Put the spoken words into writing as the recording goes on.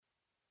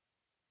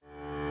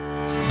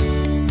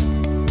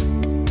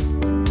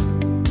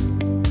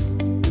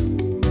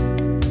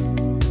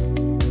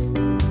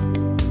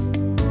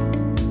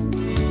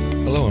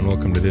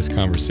this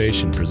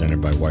conversation presented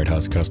by White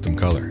House Custom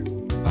Color.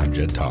 I'm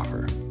Jed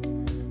Toffer.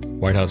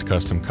 White House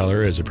Custom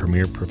Color is a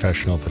premier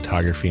professional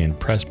photography and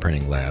press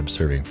printing lab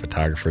serving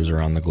photographers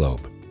around the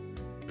globe.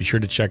 Be sure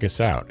to check us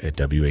out at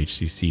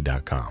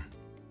WHCC.com.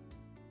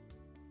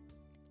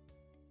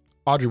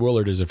 Audrey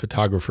Willard is a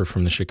photographer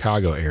from the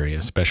Chicago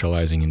area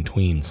specializing in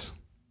tweens.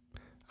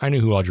 I knew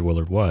who Audrey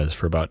Willard was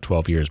for about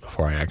 12 years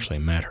before I actually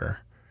met her.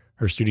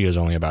 Her studio is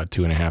only about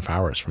 2.5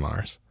 hours from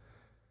ours.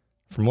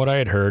 From what I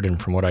had heard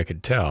and from what I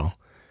could tell,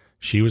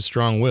 she was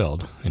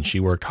strong-willed and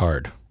she worked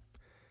hard.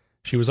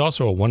 She was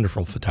also a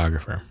wonderful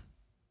photographer.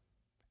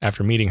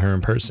 After meeting her in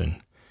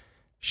person,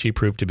 she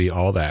proved to be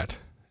all that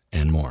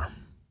and more.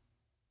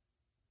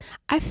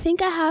 I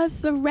think I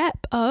have the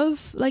rep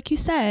of, like you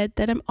said,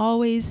 that I'm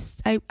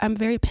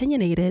very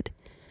opinionated.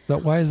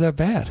 But why is that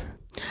bad?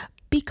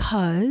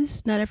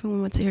 Because not everyone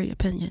wants to hear your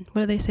opinion.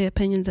 What do they say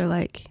opinions are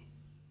like?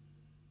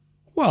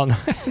 Well,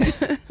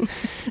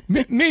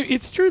 maybe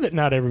it's true that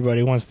not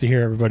everybody wants to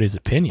hear everybody's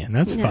opinion.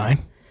 That's fine.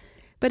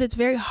 But it's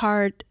very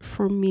hard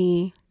for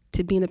me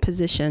to be in a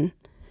position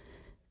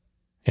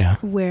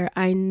where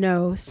I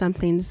know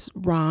something's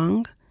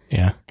wrong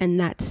and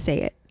not say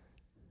it.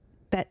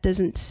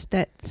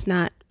 That's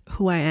not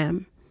who I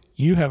am.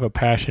 You have a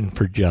passion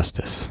for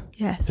justice.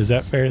 Yes. Is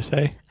that fair to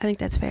say? I think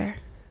that's fair.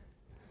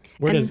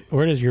 Where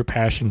does your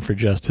passion for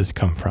justice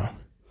come from?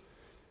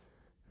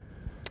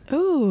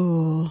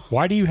 Ooh.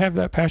 Why do you have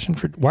that passion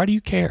why do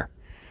you care?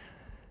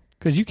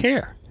 Because you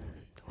care.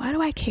 Why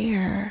do I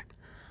care?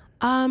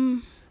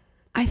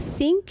 I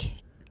think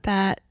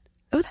that,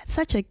 that's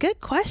such a good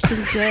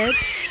question, Jed.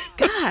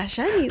 Gosh,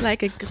 I need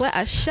like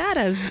a shot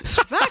of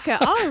vodka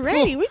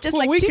already. We just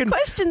two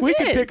questions in. We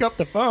can pick up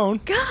the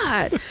phone.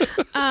 God.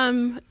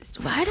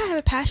 Why do I have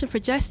a passion for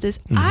justice?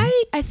 Mm-hmm.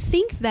 I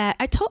think that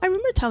I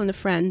remember telling a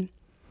friend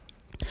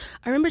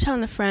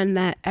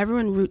that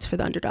everyone roots for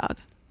the underdog.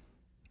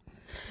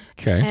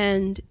 Okay.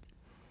 And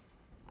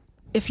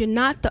if you're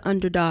not the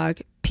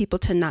underdog, people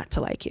tend not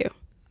to like you,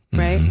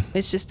 right? Mm-hmm.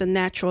 It's just a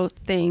natural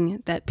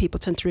thing that people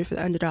tend to root for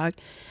the underdog.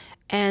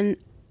 And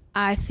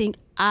I think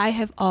I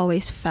have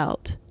always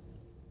felt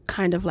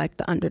kind of like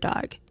the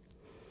underdog.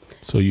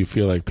 So you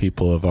feel like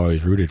people have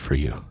always rooted for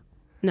you?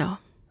 No.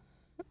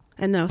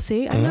 I know.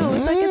 See, I know.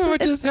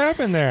 What just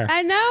happened there?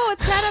 I know. It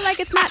sounded like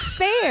it's not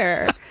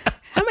fair.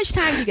 How much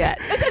time you got?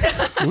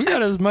 We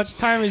got as much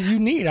time as you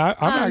need. I'm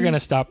not going to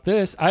stop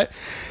this.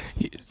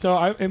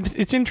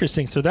 It's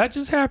interesting. So that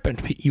just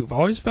happened. You've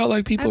always felt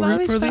like people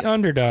root for the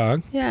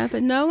underdog. Yeah,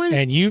 but no one.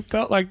 And you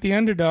felt like the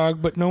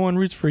underdog, but no one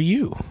roots for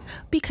you.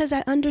 Because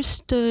I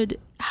understood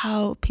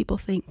how people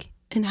think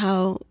and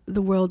how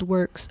the world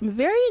works. I'm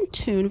very in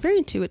tune, very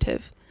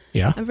intuitive.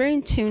 Yeah. I'm very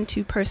in tune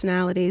to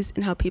personalities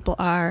and how people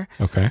are.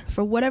 Okay.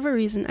 For whatever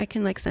reason, I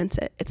can sense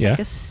it. It's like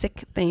a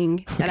sick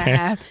thing that I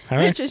have,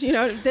 right.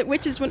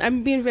 which is when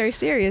I'm being very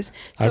serious.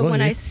 So when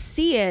I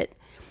see it,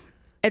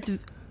 it's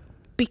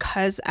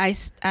because I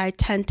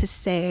tend to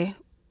say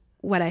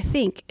what I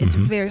think. It's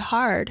very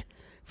hard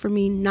for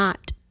me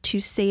not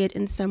to say it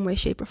in some way,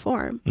 shape, or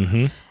form.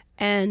 Mm-hmm.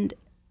 And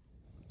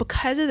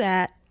because of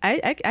that,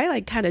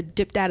 I kind of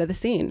dipped out of the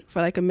scene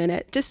for a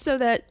minute just so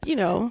that,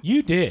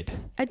 You did.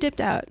 I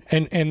dipped out.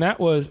 And that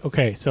was,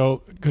 okay,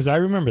 so, because I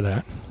remember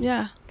that.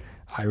 Yeah.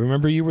 I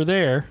remember you were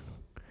there.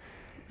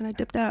 And I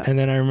dipped out. And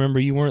then I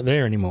remember you weren't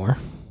there anymore.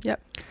 Yep.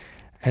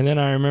 And then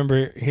I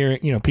remember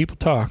hearing, people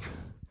talk.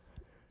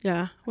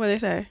 Yeah. What do they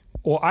say?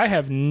 Well, I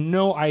have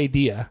no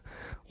idea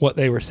what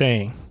they were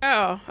saying.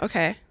 Oh,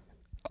 okay.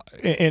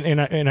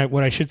 And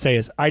what I should say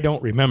is I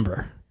don't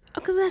remember.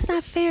 Okay, that's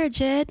not fair,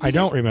 Jed. I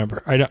don't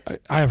remember.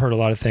 I have heard a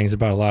lot of things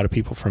about a lot of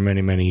people for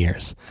many, many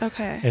years.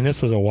 Okay. And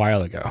this was a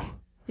while ago.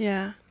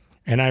 Yeah.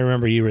 And I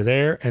remember you were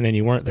there and then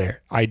you weren't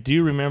there. I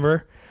do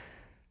remember.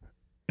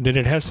 Did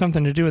it have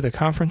something to do with the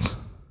conference?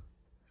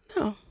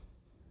 No.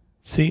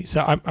 See,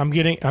 so I'm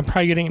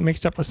probably getting it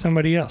mixed up with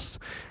somebody else.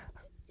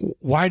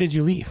 Why did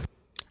you leave?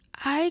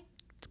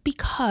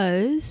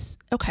 Because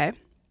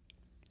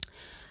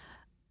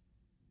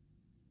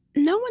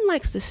no one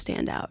likes to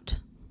stand out.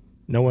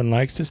 No one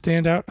likes to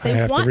stand out? I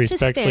have to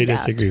respectfully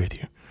disagree with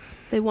you.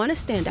 They want to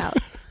stand out.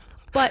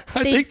 But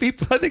I think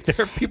there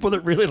are people that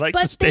really like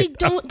to stand out. But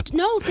they don't.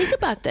 No, think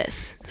about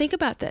this. Think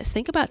about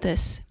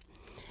this.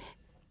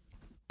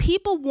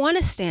 People want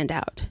to stand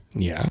out.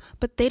 Yeah.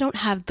 But they don't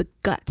have the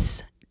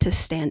guts to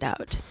stand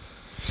out.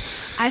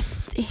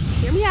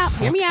 Hear me out.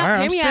 I'm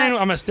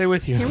going to stay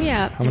with you. Hear me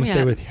out. I'm going to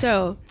stay with you.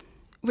 So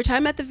we're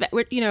talking about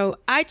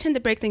I tend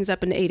to break things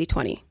up into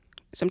 80-20.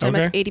 So I'm talking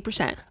about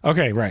 80%.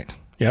 Okay, right.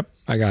 Yep,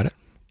 I got it.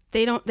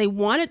 They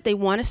want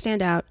to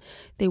stand out.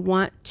 They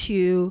want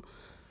to,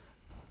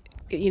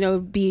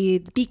 be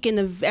the beacon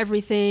of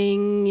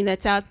everything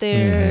that's out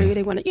there. Mm-hmm.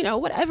 They want to,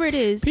 whatever it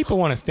is. People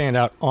want to stand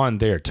out on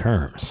their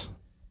terms.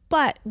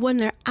 But when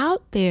they're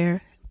out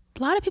there, a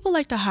lot of people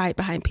like to hide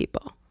behind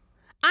people.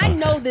 I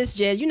know this,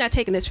 Jed. You're not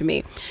taking this from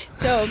me.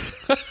 So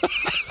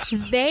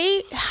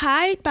they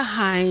hide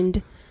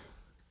behind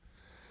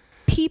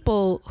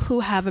people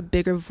who have a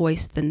bigger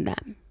voice than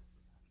them.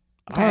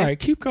 Okay? All right,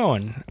 keep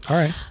going. All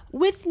right.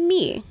 With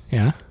me,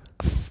 Yeah.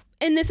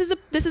 and this is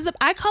a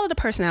I call it a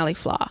personality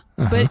flaw,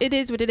 but it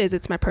is what it is.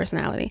 It's my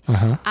personality.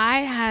 I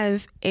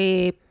have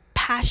a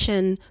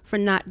passion for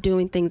not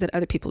doing things that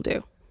other people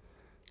do.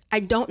 I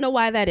don't know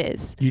why that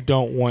is. You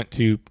don't want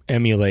to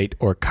emulate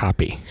or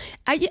copy.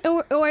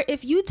 Or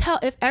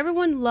if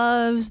everyone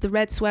loves the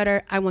red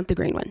sweater, I want the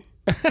green one.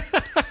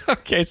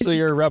 Okay, so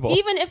you're a rebel.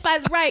 Even if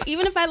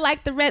I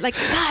like the red, like,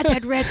 God,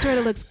 that red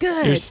sweater looks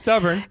good. You're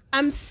stubborn.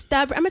 I'm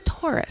stubborn. I'm a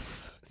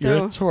Taurus. So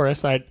You're a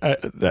Taurus.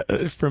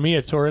 For me,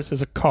 a Taurus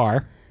is a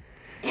car.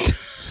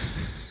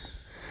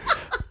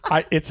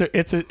 It's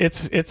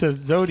a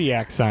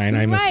zodiac sign.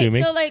 I'm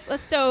assuming.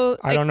 So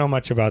I don't know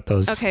much about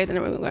those. Okay,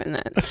 then we're going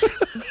that.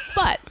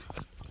 But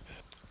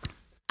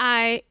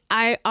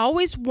I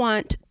always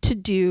want to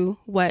do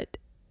what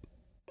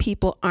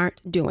people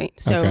aren't doing.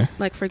 So,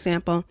 like, for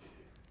example,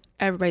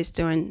 everybody's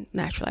doing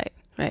natural light,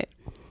 right?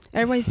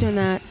 Everybody's doing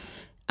that.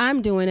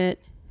 I'm doing it.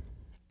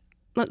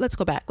 Let's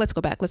go back.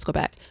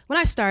 When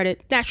I started,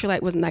 natural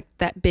light wasn't like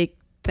that big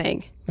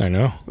thing. I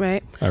know.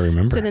 Right? I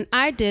remember. So then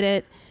I did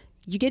it.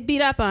 You get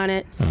beat up on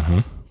it.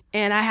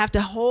 And I have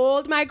to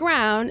hold my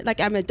ground. Like,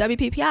 I'm a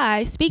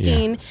WPPI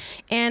speaking,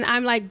 and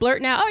I'm like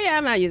blurting out, oh yeah,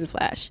 I'm not using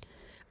Flash.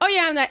 Oh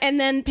yeah, I'm not. And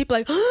then people are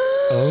like,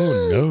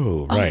 oh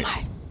no, right.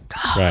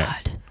 Oh my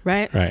God.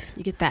 Right?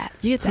 You get that.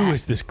 Who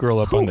is this girl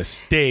up on the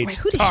stage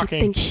who does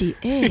talking? she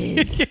think she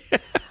is?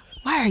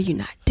 Why are you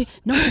not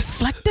no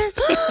reflector?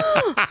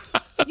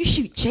 You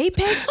shoot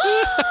JPEG?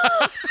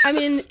 I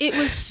mean, it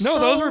was No,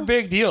 those were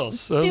big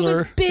deals. Those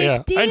was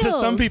big deals. And to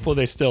some people,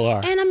 they still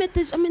are. And I'm in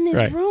these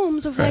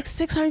rooms of like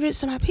 600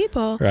 some odd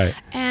people. Right.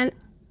 And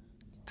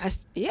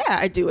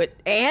I do it.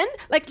 And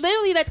like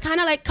literally, that's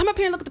kind of like, come up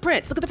here and look at the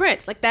prints. Look at the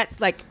prints. Like,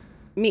 that's like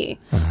me.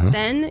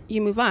 Then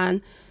you move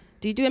on.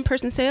 Do you do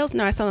in-person sales?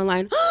 No, I sell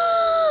online.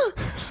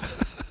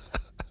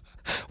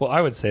 Well,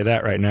 I would say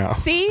that right now.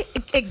 See?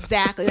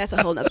 Exactly. That's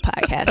a whole nother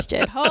podcast,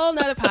 Jed. Whole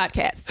nother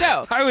podcast.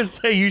 So I would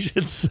say you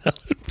should sell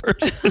in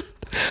person.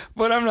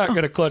 But I'm not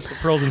going to clutch the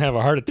pearls and have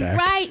a heart attack.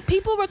 Right.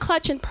 People were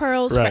clutching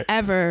pearls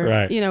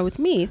forever, with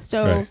me.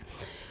 So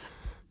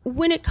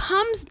when it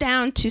comes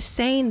down to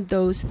saying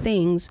those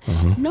things,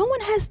 no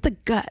one has the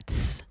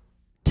guts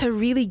to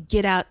really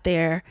get out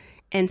there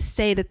and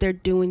say that they're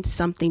doing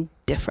something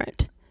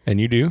different.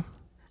 And you do?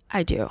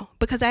 I do.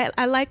 Because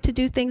I like to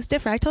do things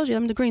different. I told you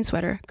I'm the green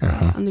sweater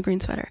girl. I'm the green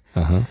sweater.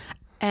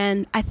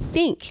 And I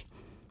think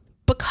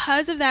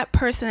because of that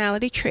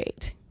personality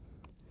trait,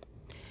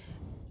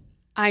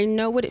 I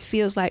know what it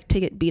feels like to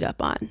get beat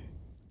up on.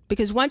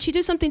 Because once you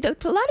do something, a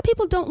lot of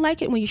people don't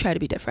like it when you try to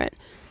be different.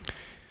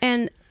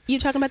 And you're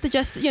talking about the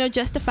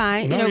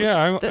justifying.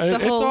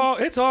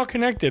 It's all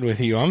connected with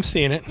you. I'm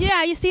seeing it.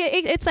 Yeah, you see,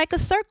 it's like a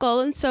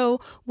circle. And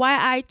so why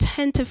I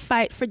tend to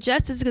fight for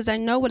justice is because I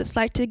know what it's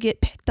like to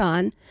get picked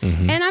on.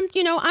 And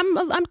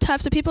I'm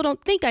tough, so people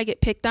don't think I get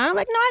picked on. I'm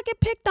like, no, I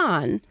get picked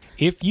on.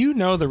 If you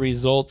know the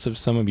results of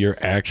some of your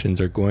actions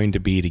are going to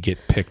be to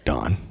get picked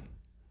on.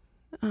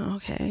 Oh,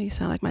 okay. You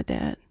sound like my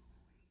dad.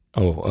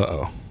 Oh,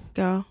 uh-oh.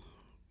 Go.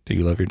 Do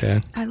you love your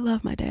dad? I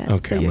love my dad.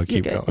 Okay, so I'm going to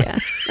keep going. Yeah.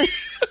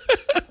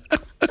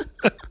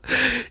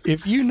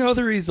 If you know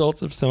the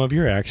results of some of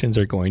your actions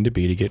are going to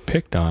be to get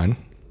picked on,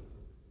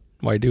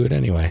 why do it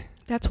anyway?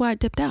 That's why I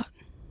dipped out.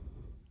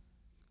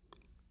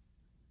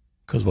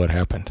 Because what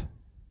happened?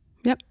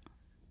 Yep.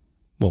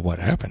 Well, what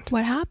happened?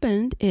 What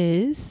happened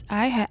is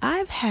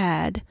I've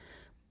had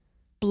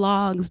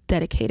blogs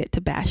dedicated to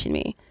bashing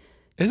me.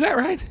 Is that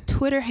right?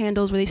 Twitter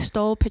handles where they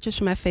stole pictures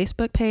from my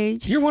Facebook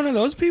page. You're one of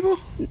those people?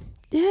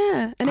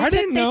 Yeah. And I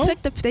didn't know.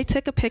 They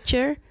took a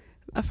picture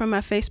from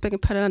my Facebook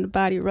and put it on the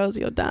body of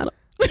Rosie O'Donnell.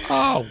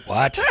 Oh,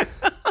 what?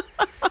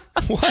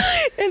 What?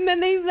 And then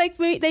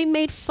they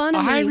made fun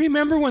of me. I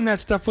remember when that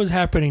stuff was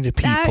happening to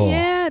people.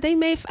 I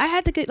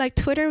had to get like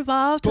Twitter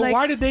involved. But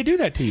why did they do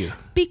that to you?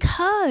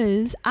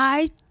 Because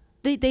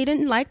they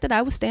didn't like that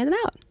I was standing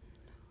out.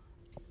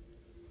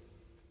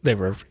 They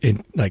were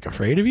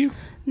afraid of you?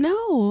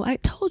 No, I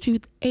told you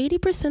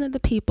 80% of the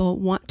people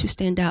want to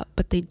stand out,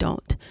 but they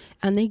don't.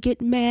 And they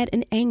get mad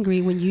and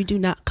angry when you do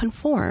not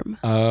conform.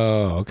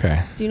 Oh,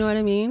 okay. Do you know what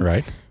I mean?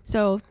 Right.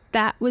 So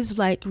that was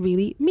like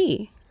really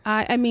me.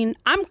 I mean,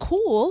 I'm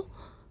cool.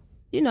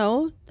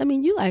 You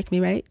you like me,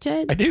 right,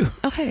 Jed? I do.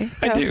 Okay.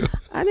 So I do.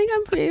 I think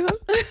I'm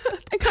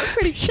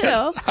pretty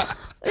chill.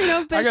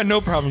 But I got no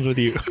problems with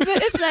you. But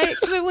it's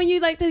like when you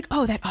like to,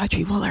 that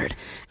Audrey Woolard.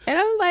 And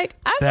I'm like,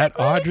 that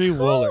really Audrey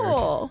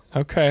cool.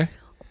 Woolard. Okay.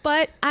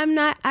 But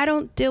I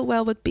don't deal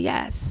well with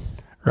BS.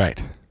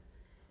 Right.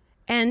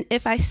 And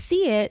if I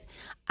see it,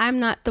 I'm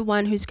not the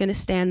one who's going to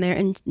stand there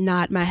and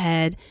nod my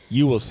head.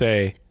 You will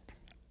say,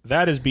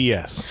 that is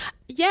BS.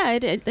 Yeah.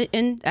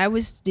 And I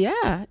was,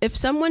 if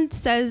someone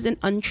says an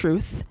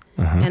untruth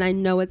and I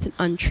know it's an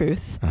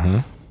untruth,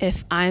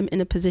 if I'm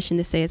in a position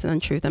to say it's an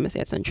untruth, I'm going to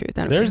say it's untruth.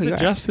 There's the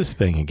justice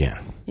thing again.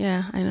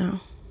 Yeah, I know.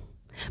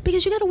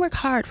 Because you got to work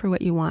hard for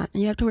what you want,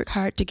 and you have to work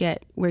hard to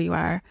get where you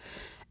are.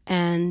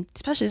 And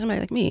especially somebody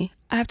like me,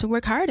 I have to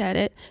work hard at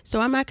it.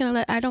 So I'm not going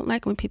to I don't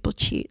like when people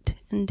cheat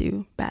and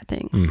do bad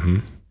things. Mm-hmm.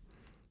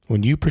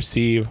 When you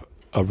perceive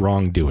a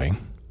wrongdoing,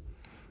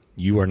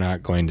 you are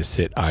not going to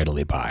sit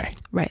idly by.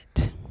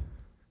 Right.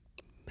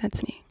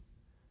 That's me.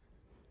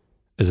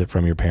 Is it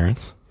from your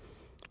parents?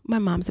 My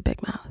mom's a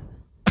big mouth.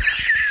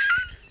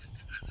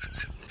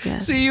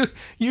 Yes. So you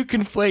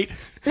conflate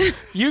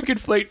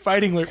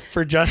fighting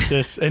for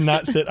justice and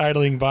not sit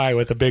idling by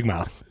with a big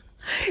mouth.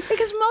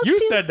 Because most you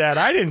people, said that.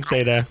 I didn't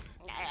say that.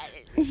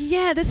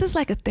 Yeah, this is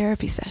like a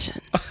therapy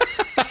session.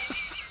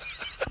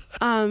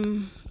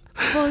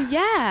 Well,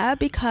 yeah,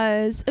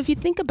 because if you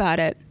think about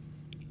it,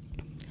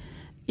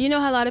 you know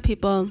how a lot of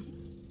people,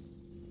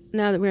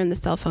 now that we're in the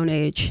cell phone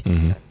age,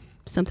 mm-hmm.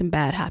 something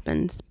bad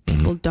happens.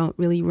 People don't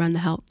really run the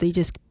help. They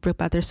just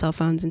rip out their cell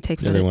phones and take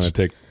footage. They want to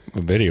take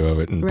a video of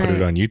it and put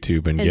it on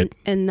YouTube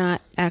and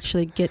not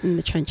actually get in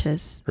the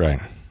trenches. Right.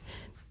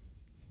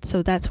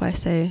 So that's why I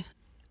say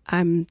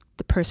I'm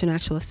the person who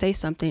actually say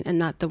something and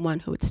not the one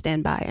who would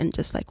stand by and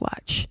just like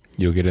watch.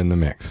 You'll get in the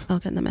mix. I'll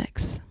get in the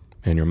mix.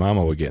 And your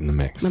mama will get in the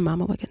mix. My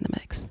mama will get in the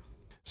mix.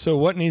 So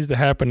what needs to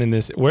happen in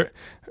this?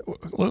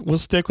 We'll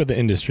stick with the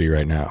industry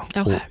right now.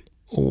 Okay.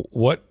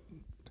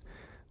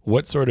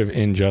 What sort of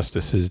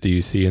injustices do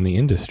you see in the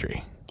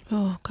industry?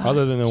 Oh God.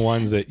 Other than the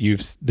ones that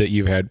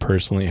you've had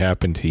personally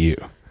happen to you?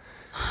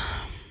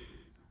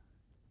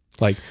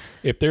 Like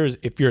if you're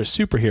a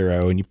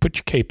superhero and you put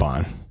your cape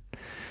on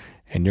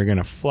and you're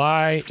gonna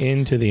fly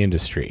into the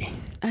industry.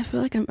 I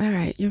feel like I'm all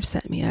right. You've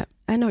set me up.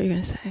 I know what you're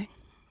gonna say.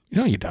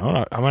 No, you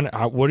don't.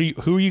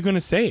 Who are you going to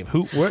save?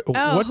 What's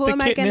the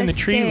kitten in the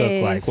tree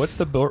look like? What's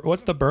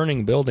the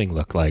burning building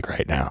look like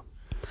right now?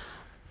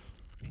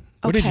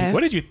 What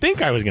did you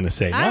think I was going to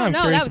say? I don't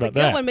know. That was a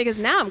good one because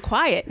now I'm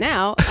quiet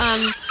now.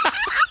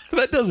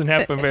 That doesn't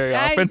happen very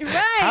often.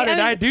 How did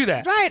I do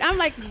that? Right. I'm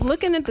like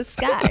looking at the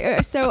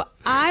sky. So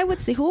I would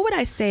say, who would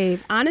I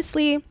save?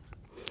 Honestly,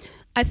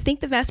 I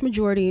think the vast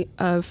majority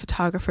of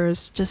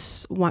photographers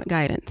just want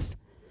guidance.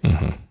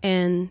 Mm-hmm.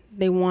 And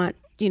they want,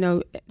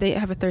 they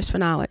have a thirst for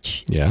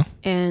knowledge. Yeah.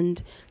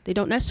 And they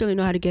don't necessarily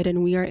know how to get it.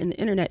 And we are in the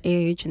internet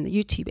age and the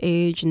YouTube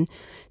age. And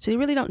so they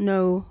really don't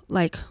know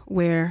like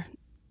where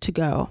to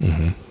go.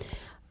 Mm-hmm.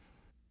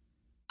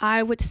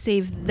 I would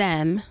save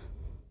them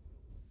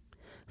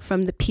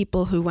from the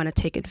people who want to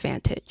take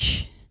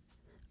advantage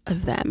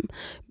of them.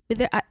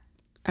 All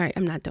right,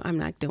 I'm not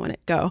doing it.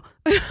 Go.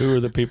 Who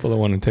are the people that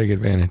want to take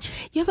advantage?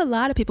 You have a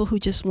lot of people who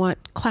just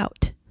want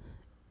clout,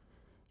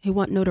 who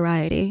want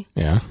notoriety.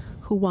 Yeah.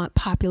 Who want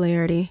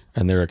popularity.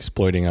 And they're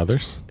exploiting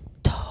others?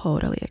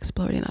 Totally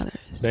exploiting others.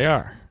 They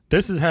are.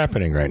 This is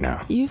happening right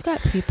now. You've got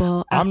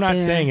people I'm not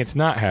there. saying it's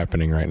not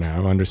happening right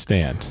now. I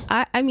understand.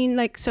 I mean,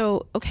 like,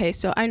 so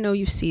I know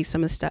you see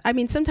some of the stuff. I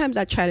mean, sometimes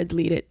I try to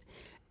delete it.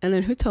 And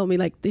then who told me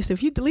like this?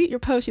 If you delete your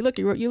post, you look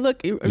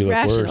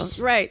irrational,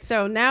 right?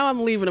 So now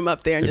I'm leaving them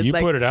up there and if just you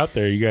like put it out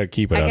there, you got to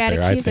keep it out there. I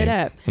gotta keep it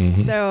up.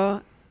 Mm-hmm.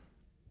 So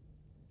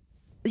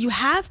you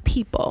have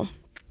people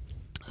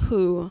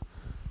who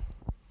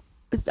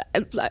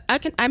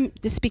I'm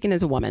just speaking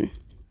as a woman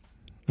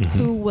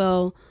who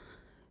will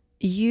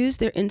use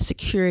their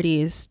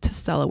insecurities to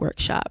sell a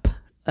workshop.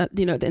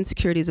 The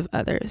insecurities of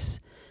others.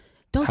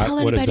 Don't tell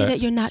anybody that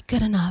you're not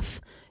good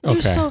enough.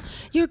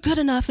 You're good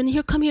enough,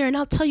 and come here, and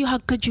I'll tell you how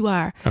good you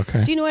are.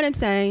 Okay. Do you know what I'm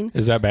saying?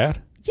 Is that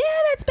bad? Yeah,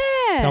 that's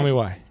bad. Tell me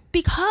why.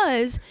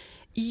 Because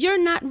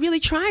you're not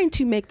really trying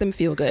to make them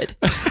feel good.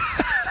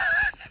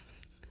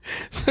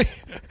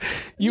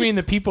 You mean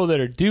the people that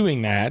are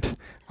doing that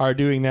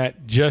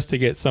just to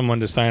get someone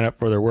to sign up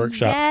for their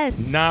workshop?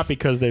 Yes. Not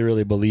because they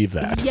really believe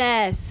that.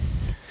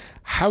 Yes.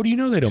 How do you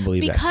know they don't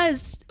believe that?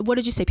 Because, what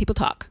did you say? People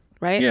talk.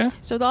 Right? Yeah.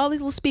 So all these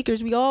little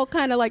speakers, we all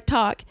kind of like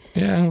talk.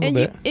 Yeah, a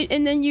little bit.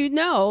 And then you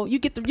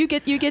get.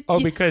 Oh,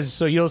 because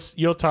so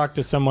you'll talk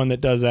to someone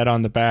that does that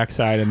on the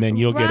backside, and then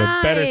you'll get a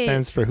better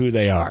sense for who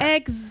they are.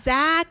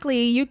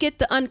 Exactly. You get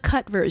the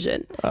uncut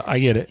version. I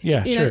get it.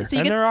 Yeah, sure. So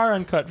and there are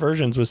uncut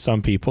versions with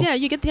some people. Yeah,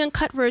 you get the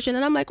uncut version,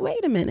 and I'm like,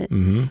 wait a minute.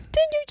 Mm-hmm. Didn't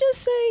you just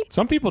say?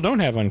 Some people don't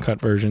have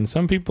uncut versions.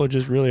 Some people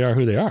just really are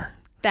who they are.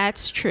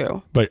 That's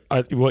true. But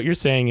what you're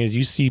saying is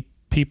you see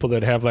people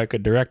that have like a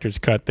director's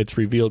cut that's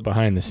revealed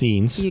behind the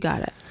scenes. You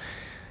got it.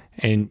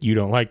 And you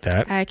don't like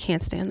that. I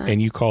can't stand that.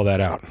 And you call that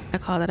out. I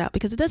call that out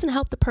because it doesn't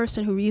help the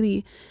person who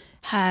really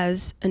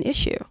has an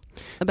issue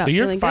about so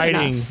you're feeling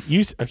fighting,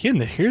 good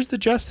enough. Here's the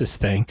justice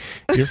thing.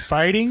 You're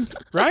fighting,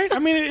 right? I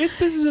mean, this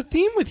is a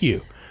theme with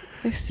you.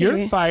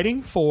 You're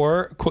fighting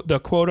for the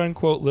quote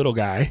unquote little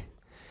guy.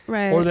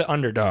 Right. Or the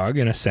underdog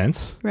in a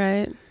sense.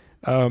 Right.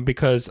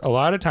 Because a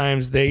lot of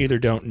times they either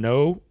don't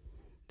know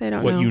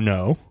what you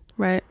know.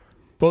 Right.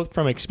 Both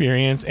from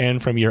experience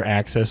and from your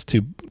access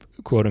to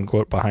quote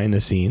unquote behind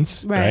the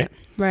scenes. Right.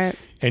 Right.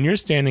 And you're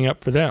standing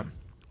up for them.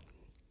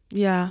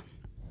 Yeah.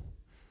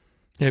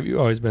 Have you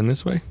always been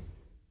this way?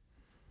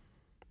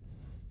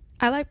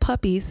 I like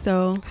puppies,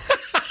 so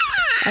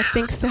I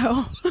think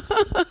so.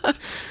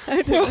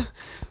 I do. Well,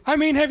 I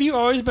mean, have you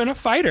always been a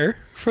fighter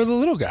for the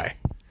little guy?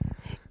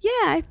 Yeah,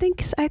 I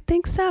think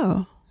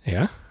so.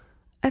 Yeah.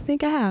 I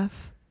think I have.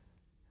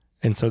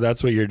 And so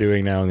that's what you're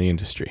doing now in the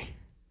industry.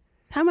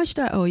 How much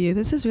do I owe you?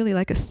 This is really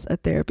like a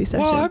therapy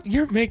session. Well,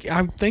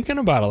 I'm thinking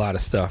about a lot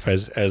of stuff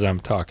as I'm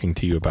talking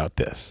to you about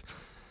this.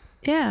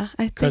 Yeah,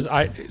 because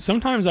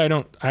sometimes I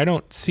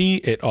don't see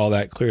it all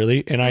that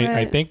clearly, and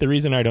I think the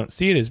reason I don't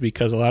see it is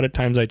because a lot of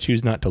times I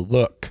choose not to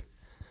look.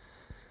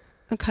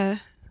 Okay.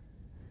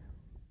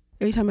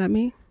 Are you talking about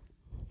me?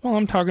 Well,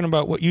 I'm talking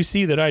about what you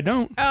see that I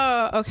don't.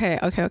 Oh, okay.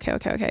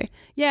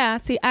 Yeah,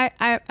 see,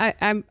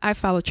 I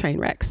follow train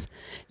wrecks.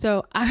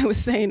 So I was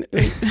saying,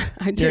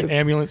 I do. You're an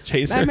ambulance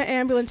chaser? I'm an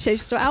ambulance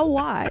chaser, so I'll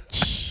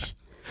watch.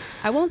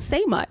 I won't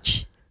say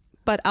much,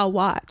 but I'll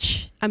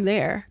watch. I'm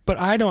there. But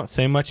I don't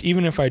say much,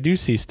 even if I do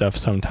see stuff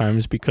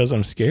sometimes, because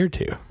I'm scared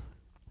to.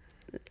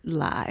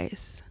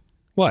 Lies.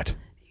 What?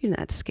 You're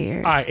not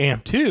scared. I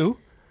am too.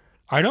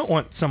 I don't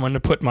want someone to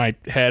put my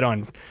head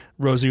on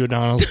Rosie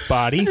O'Donnell's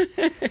body.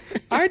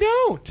 I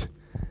don't.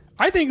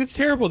 I think it's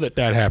terrible that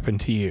happened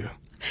to you.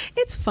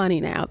 It's funny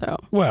now, though.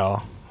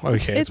 Well,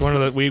 okay. It's one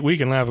of the we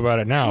can laugh about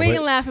it now. We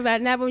can laugh about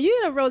it now, but when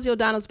you get Rosie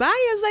O'Donnell's body,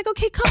 I was like,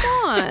 okay, come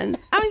on.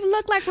 I don't even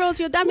look like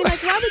Rosie O'Donnell. I mean,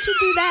 like, why would you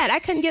do that? I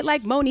couldn't get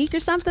like Monique or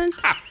something.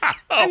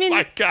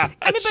 My God.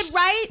 I mean, but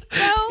right,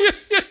 though?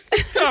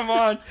 Come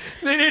on.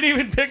 They didn't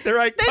even pick the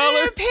right color. They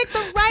didn't pick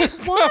the right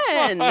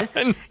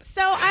one.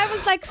 So I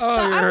was like,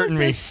 I was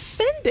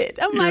offended.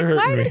 I'm like, why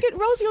are you going to get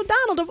Rosie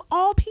O'Donnell of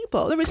all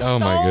people? There were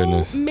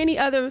so many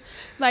other,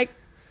 like,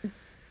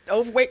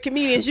 overweight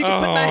comedians you could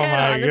put my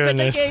head on, but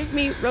they gave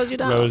me Rosie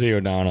O'Donnell. Rosie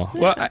O'Donnell.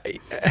 Yeah.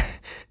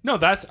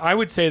 Well, I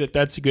would say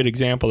that's a good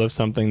example of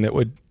something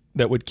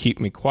that would keep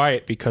me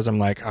quiet, because I'm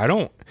like, I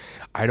don't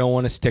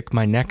want to stick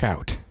my neck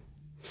out.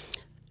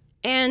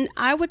 And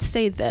I would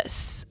say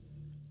this.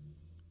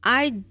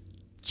 I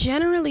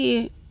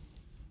generally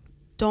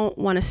don't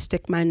want to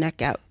stick my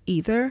neck out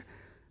either,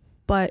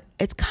 but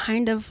it's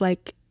kind of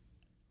like,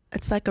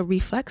 it's like a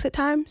reflex at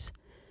times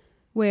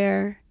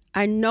where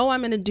I know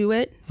I'm going to do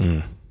it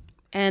and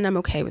I'm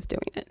okay with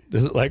doing it.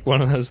 Is it like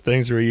one of those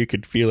things where you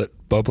could feel it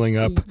bubbling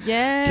up?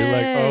 Yes. You're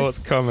like, oh,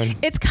 it's coming.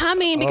 It's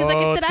coming because like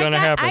I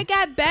said, I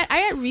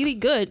got really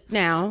good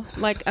now,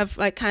 like of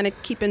like kind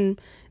of keeping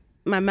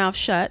my mouth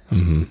shut,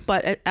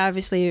 but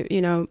obviously,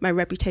 you know, my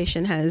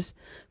reputation has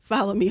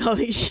followed me all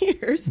these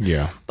years.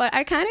 Yeah. But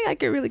I kind of like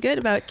get really good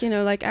about, you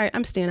know, like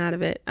I'm staying out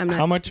of it. I'm not.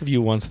 How much of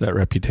you wants that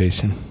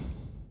reputation?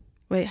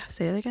 Wait,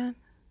 say it again.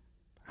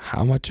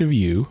 How much of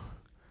you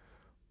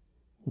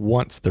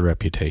wants the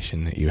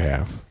reputation that you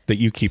have, that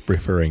you keep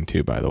referring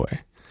to, by the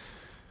way?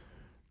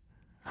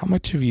 How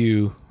much of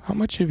you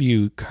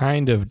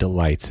kind of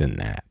delights in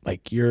that?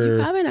 Like you're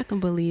probably not gonna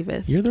believe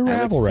it. You're the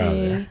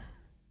rabble-rouser.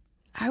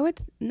 I would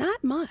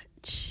not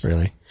much.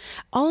 Really?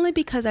 Only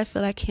because I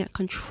feel I can't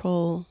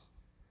control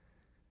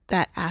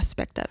that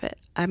aspect of it.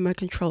 I'm a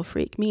control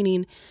freak,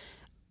 meaning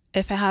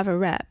if I have a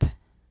rep,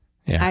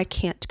 I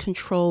can't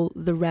control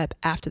the rep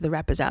after the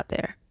rep is out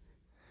there.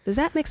 Does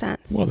that make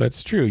sense? Well,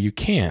 that's true. You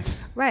can't.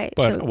 Right.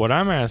 But what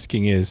I'm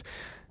asking is,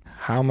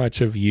 how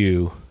much of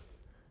you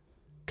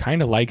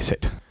kind of likes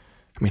it?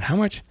 I mean, how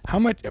much,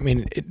 I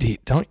mean, do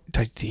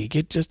you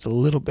get just a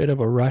little bit of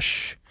a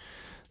rush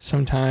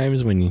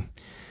sometimes when you...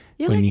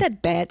 You're like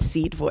that bad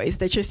seed voice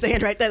that you're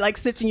saying right there, like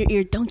sits in your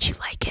ear. Don't you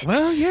like it?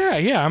 Well,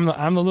 yeah. I'm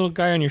the little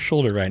guy on your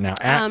shoulder right now.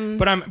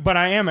 But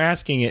I am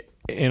asking it,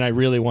 and I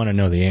really want to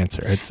know the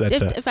answer.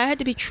 If I had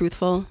to be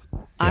truthful,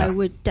 I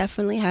would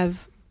definitely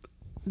have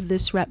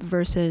this rep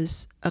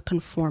versus a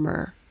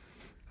conformer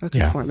or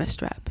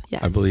conformist rep.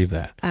 Yes, I believe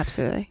that.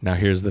 Absolutely. Now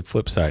here's the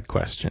flip side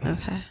question.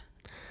 Okay.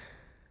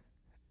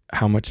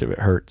 How much of it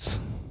hurts?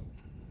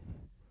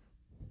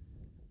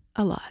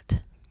 A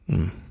lot.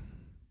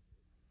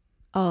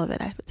 All of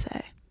it, I would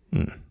say.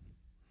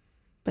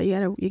 But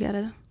you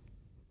gotta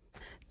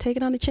take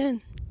it on the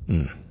chin.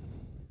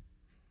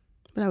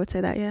 But I would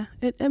say that, yeah.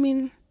 It's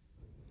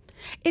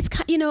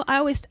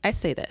I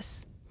say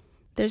this.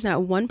 There's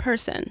not one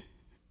person.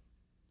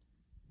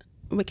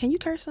 Wait, can you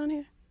curse on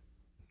here?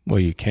 Well,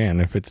 you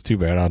can. If it's too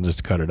bad, I'll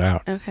just cut it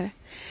out. Okay.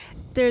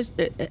 There's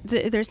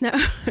no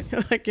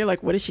you're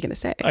like, what is she gonna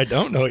say? I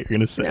don't know what you're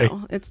gonna say.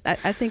 No,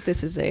 I think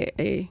this is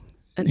an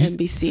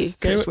NBC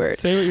curse word.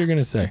 Say what you're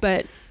gonna say.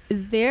 But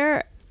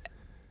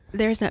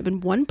there's not been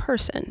one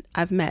person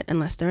I've met,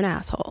 unless they're an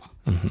asshole,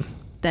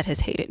 that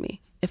has hated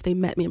me if they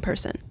met me in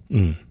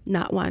person.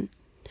 Not one.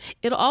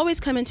 It'll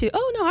always come into,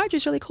 oh no,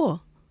 Audrey's really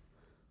cool.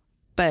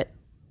 But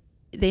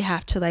they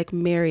have to like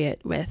marry it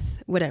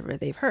with whatever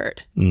they've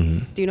heard. Do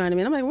you know what I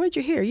mean? I'm like, where'd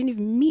you hear? You didn't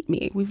even meet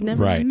me. We've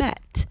never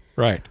met.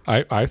 Right.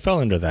 I fell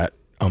under that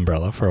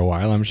umbrella for a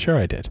while. I'm sure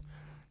I did.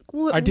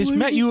 I just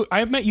met you.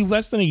 I've met you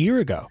less than a year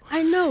ago.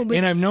 I know.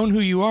 And I've known who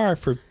you are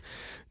for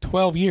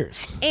 12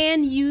 years.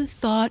 And you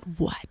thought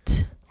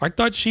what? I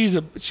thought she is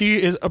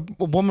a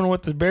woman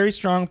with a very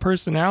strong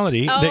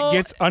personality that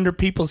gets under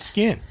people's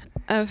skin.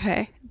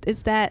 Okay.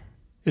 Is that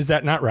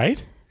not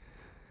right?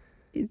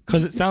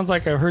 Because it sounds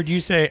like I've heard you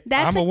say,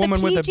 I'm a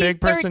woman with a big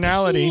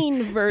personality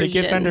that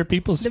gets under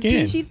people's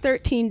skin. The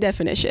PG-13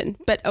 definition.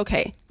 But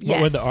okay, yes.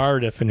 What would the R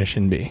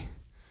definition be?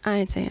 I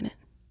ain't saying it.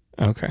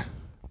 Okay.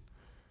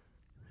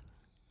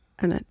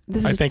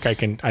 I think I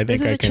can.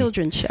 This is a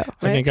children's show,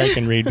 right? I think I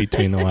can read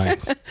between the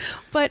lines.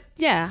 But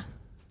yeah.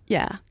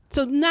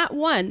 So not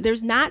one.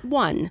 There's not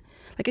one.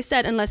 Like I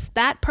said, unless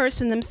that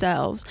person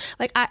themselves,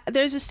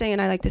 there's a saying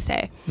I like to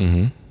say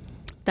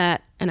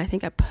that, and I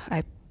think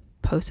I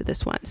posted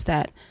this once,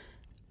 that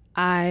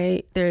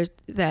I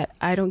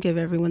don't give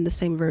everyone the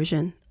same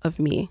version of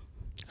me.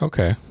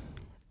 Okay.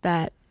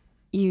 That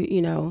you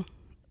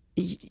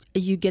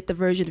get the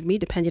version of me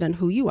depending on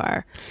who you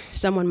are.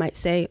 Someone might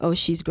say, oh,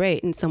 she's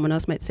great. And someone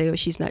else might say, oh,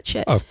 she's not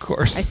shit. Of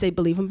course. I say,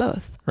 believe them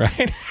both.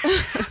 Right.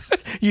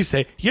 You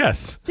say,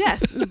 yes.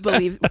 Yes.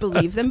 Believe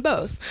them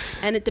both.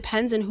 And it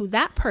depends on who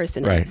that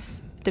person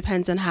is.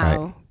 Depends on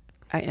how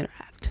I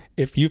interact.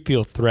 If you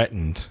feel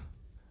threatened,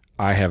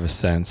 I have a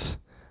sense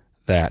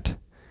that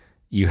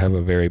you have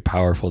a very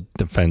powerful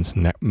defense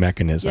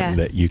mechanism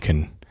that you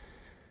can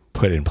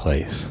put in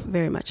place.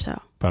 Very much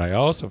so. But I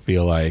also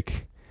feel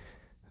like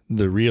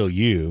the real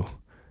you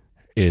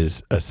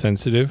is a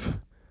sensitive,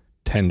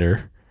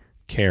 tender,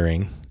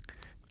 caring,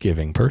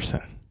 giving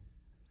person.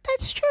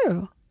 That's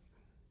true.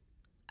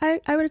 I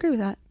would agree with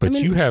that. But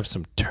you have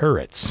some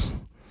turrets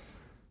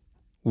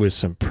with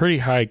some pretty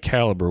high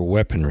caliber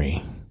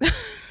weaponry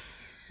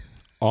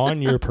on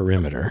your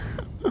perimeter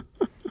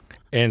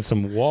and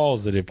some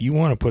walls that if you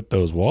want to put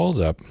those walls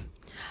up,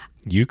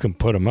 you can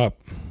put them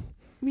up.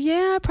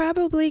 Yeah, I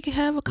probably could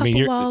have a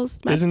couple walls.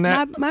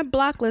 My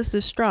block list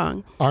is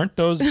strong. Aren't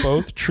those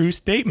both true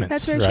statements?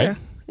 That's very right? true.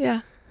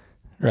 Yeah.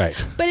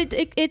 Right. But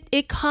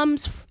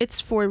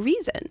it's for a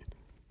reason.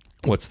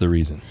 What's the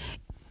reason?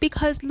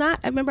 Because I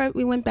remember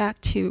we were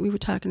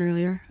talking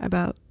earlier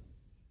about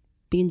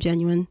being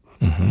genuine,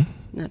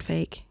 not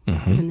fake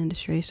within the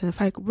industry. So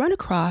if I run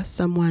across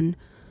someone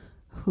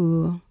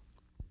who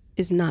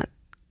is not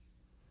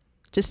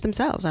just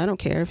themselves, I don't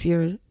care if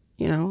you're,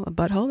 a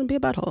butthole, and be a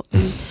butthole.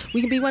 And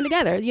we can be one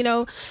together.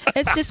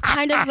 It's just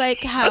kind of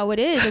like how it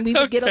is. And we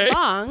would get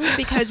along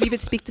because we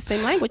would speak the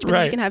same language.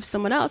 But you can have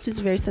someone else who's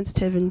very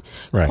sensitive and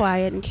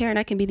quiet and caring.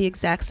 I can be the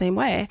exact same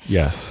way.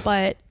 Yes.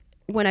 But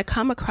when I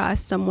come across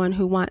someone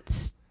who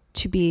wants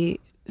to be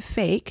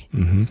fake,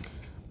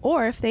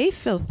 or if they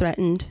feel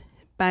threatened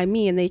by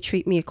me and they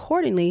treat me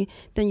accordingly,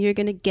 then you're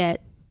going to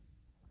get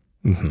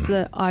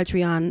the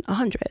Audrey on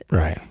 100.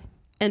 Right.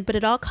 But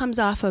it all comes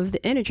off of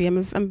the energy.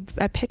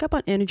 I pick up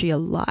on energy a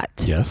lot.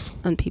 Yes.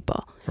 On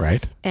people.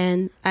 Right.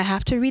 And I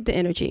have to read the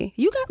energy.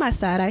 You got my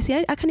side eye. See,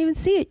 I couldn't even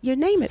see it. Your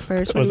name at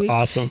first. That was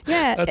awesome.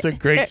 Yeah. That's a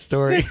great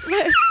story.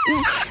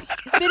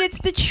 But it's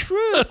the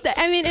truth.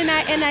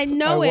 And I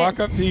know I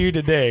walk up to you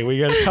today. We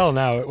got to tell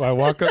now. I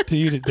walk up to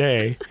you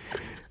today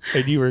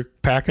and you were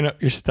packing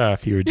up your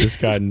stuff. You were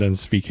just gotten done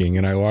speaking.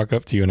 And I walk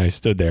up to you and I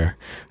stood there,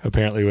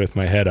 apparently with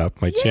my head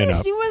up, my chin up.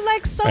 Yes, you were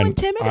so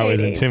intimidating. I was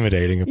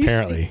intimidating,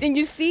 apparently. And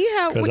you see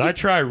how... Because I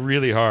try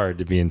really hard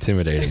to be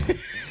intimidating.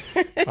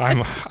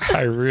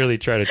 I really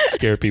try to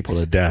scare people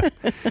to death.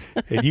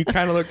 And you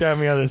kind of looked at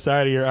me on the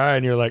side of your eye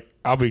and you're like,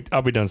 I'll be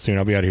done soon.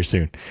 I'll be out of here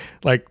soon.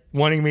 Like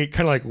wanting me,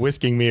 kind of like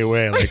whisking me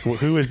away. Like,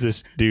 who is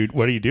this dude?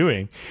 What are you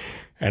doing?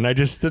 And I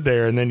just stood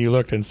there and then you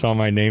looked and saw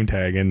my name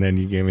tag and then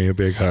you gave me a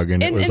big hug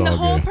and it was all good. And the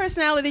whole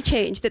personality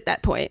changed at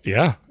that point.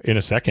 Yeah, in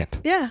a second.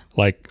 Yeah.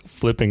 Like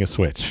flipping a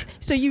switch.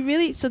 So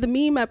the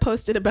meme I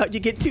posted about you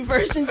get two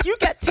versions, you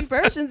got two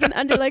versions in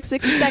under like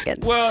 60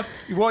 seconds. Well,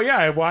 yeah,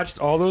 I watched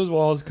all those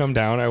walls come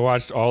down. I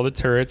watched all the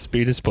turrets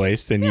be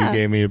displaced and you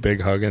gave me a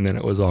big hug and then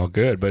it was all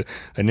good. But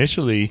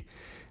initially...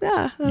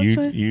 Yeah,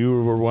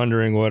 you were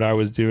wondering what I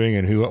was doing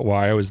and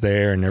why I was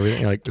there and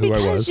everything, like who I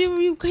was. Because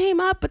you came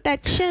up with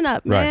that chin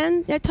up,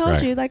 man. I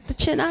told you, like the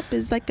chin up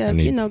is like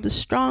the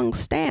strong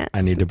stance.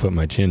 I need to put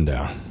my chin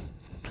down.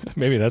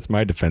 Maybe that's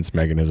my defense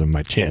mechanism,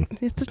 my chin.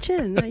 It's the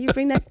chin. You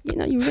bring that, you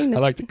bring that.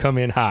 I like to come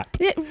in hot.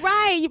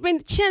 Right, you bring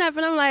the chin up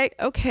and I'm like,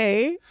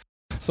 okay.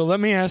 So let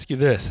me ask you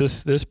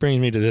this. This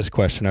brings me to this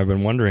question. I've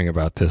been wondering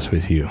about this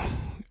with you.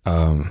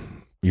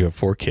 You have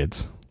 4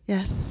 kids.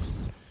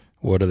 Yes.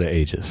 What are the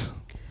ages?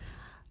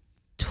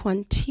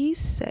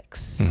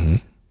 26,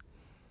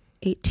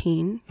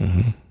 18,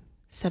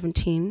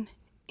 17,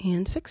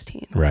 and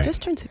 16. Right.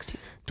 Just turned 16.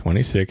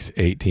 26,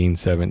 18,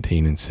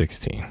 17, and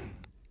 16.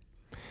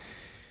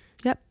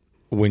 Yep.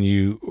 When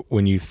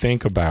you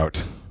think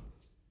about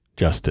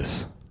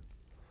justice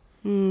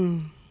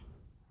and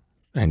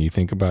you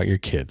think about your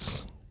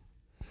kids,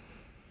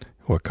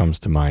 what comes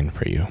to mind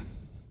for you?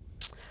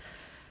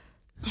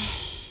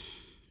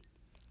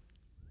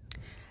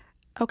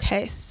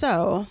 Okay,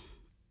 so...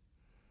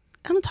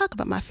 I don't talk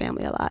about my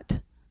family a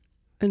lot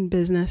in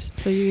business.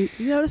 So you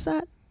notice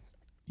that?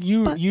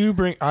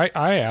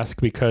 I ask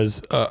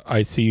because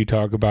I see you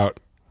talk about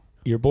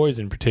your boys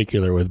in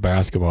particular with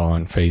basketball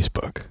on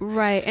Facebook.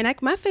 Right. And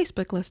my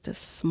Facebook list is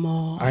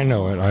small. I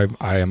know it.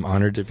 I am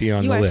honored to be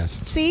on the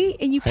list. See?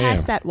 And you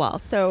passed that wall.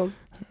 So.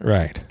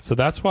 Right. So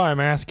that's why I'm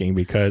asking,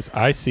 because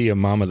I see a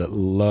mama that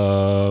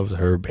loves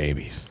her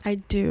babies. I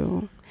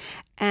do.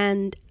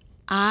 And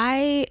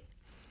I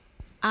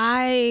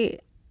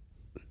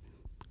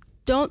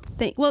don't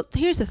think, well,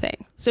 here's the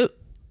thing. So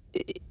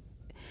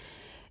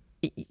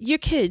your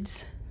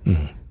kids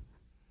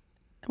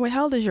Wait,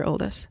 how old is your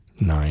oldest?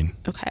 9.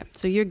 Okay,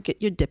 so you're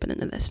dipping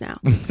into this now.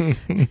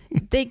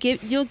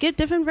 You'll get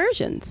different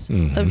versions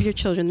of your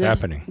children. It's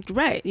happening,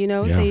 right? You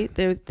know,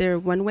 they're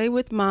one way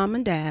with mom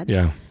and dad.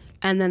 Yeah,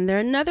 and then they're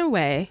another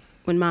way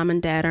when mom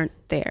and dad aren't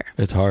there.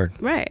 It's hard,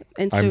 right?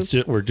 And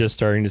so we're just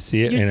starting to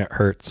see it, and it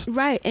hurts.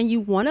 Right, and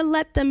you want to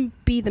let them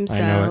be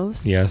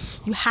themselves. I know it.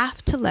 Yes, you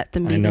have to let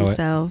them be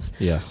themselves.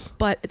 Yes,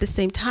 but at the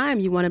same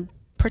time, you want to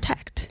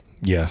protect.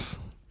 Yes.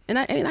 And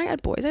I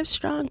got boys. I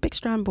have big,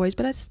 strong boys,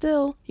 but I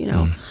still, you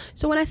know.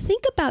 So when I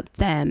think about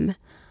them,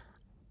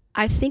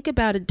 I think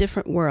about a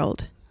different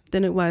world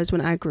than it was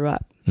when I grew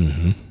up.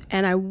 Mm-hmm.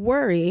 And I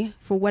worry,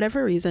 for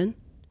whatever reason,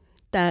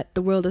 that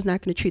the world is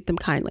not going to treat them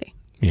kindly.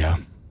 Yeah.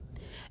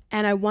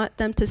 And I want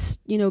them to,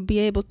 you know, be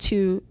able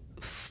to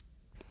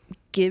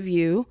give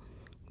you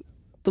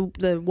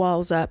the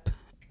walls up,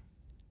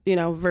 you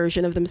know,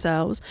 version of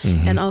themselves,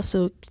 and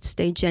also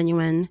stay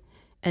genuine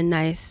and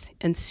nice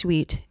and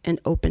sweet and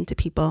open to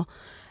people.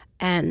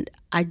 And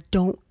I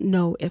don't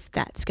know if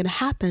that's going to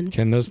happen.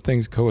 Can those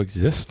things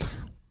coexist?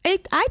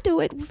 I do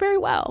it very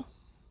well.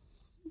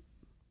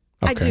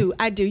 Okay.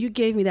 I do. You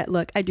gave me that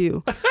look. I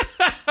do.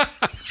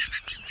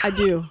 I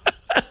do.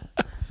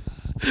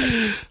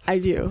 I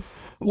do.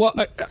 Well,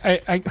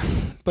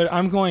 but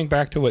I'm going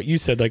back to what you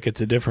said, like it's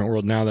a different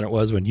world now than it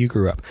was when you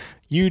grew up.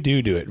 You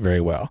do it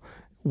very well.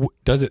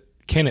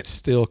 Can it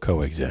still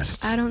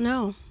coexist? I don't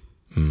know.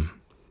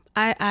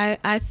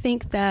 I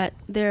think that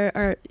there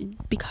are,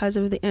 because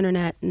of the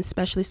internet and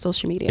especially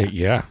social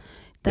media.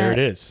 There it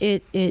is.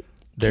 It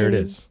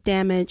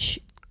damage,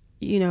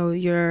 you know,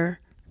 your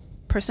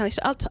personality.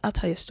 So I'll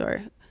tell you a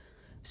story.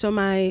 So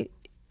my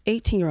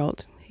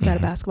 18-year-old, he got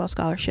a basketball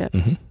scholarship.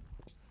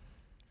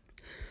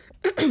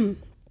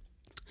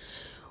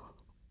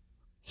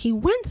 He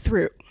went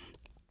through.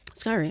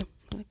 Sorry,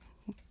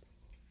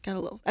 got a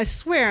little. I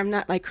swear I'm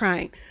not like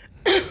crying.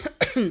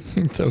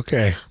 It's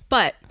okay.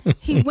 But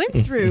he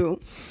went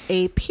through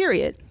a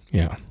period.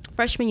 Yeah.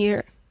 Freshman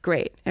year,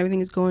 great.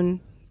 Everything is going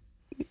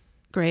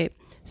great.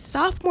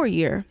 Sophomore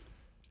year,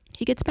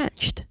 he gets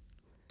benched.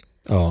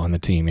 Oh, on the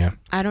team, yeah.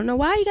 I don't know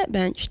why he got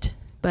benched,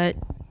 but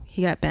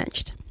he got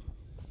benched.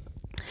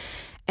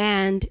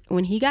 And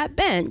when he got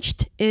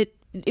benched, it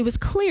was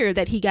clear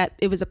that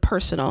it was a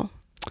personal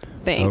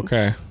thing.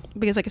 Okay.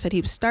 Because like I said,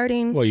 he was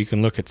starting. Well, you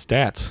can look at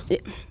stats.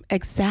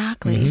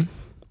 Exactly.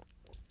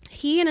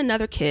 He and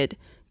another kid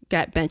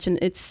got benched, and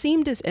it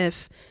seemed as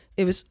if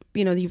it was,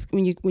 you know,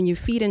 when you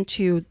feed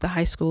into the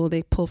high school,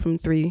 they pull from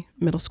 3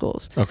 middle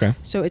schools. Okay.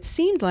 So it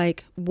seemed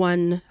like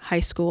one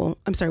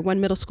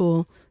middle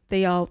school,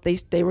 they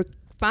were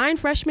fine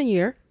freshman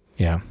year.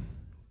 Yeah.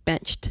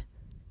 Benched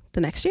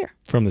the next year.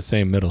 From the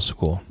same middle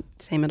school.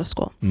 Same middle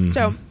school.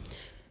 So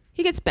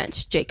he gets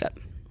benched.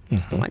 Jacob.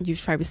 That's the one. You've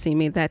probably seen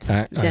me. That's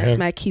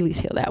my Achilles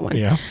heel, that one.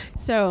 Yeah.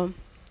 So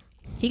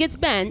he gets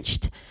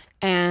benched,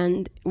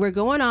 and we're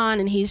going on,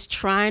 and he's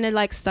trying to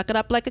like suck it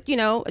up like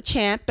a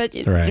champ, but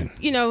you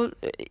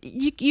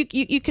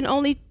can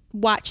only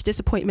watch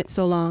disappointment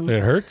so long.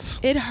 It hurts.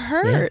 It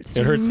hurts.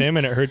 Yeah. It hurts him,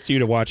 and it hurts you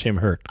to watch him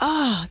hurt.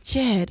 Oh,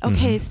 Jed.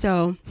 Okay,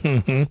 so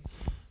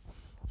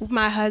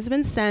my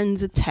husband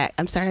sends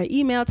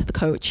email to the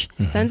coach.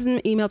 Sends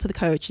an email to the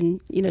coach, and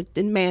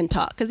in man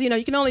talk, because you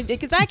can only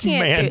because I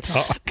can't man do it.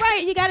 Talk.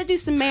 Right, you got to do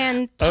some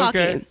man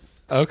talking.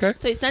 Okay.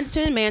 So he sends it to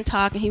him in man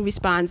talk, and he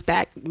responds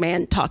back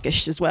man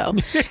talkish as well.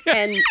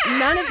 And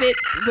none of it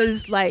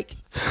was like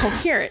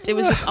coherent. It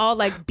was just all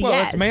like BS.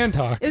 Well, it's man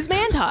talk. It was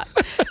man talk.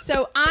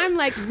 So I'm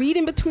like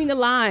reading between the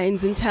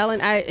lines and telling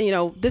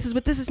this is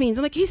what this means.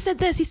 I'm like, he said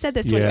this.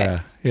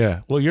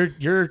 Yeah. Well,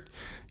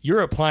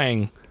 you're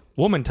applying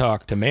woman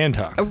talk to man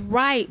talk.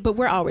 Right, but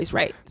we're always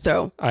right.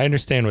 So I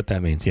understand what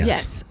that means.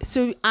 Yes.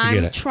 So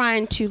I'm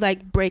trying to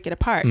like break it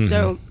apart.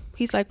 So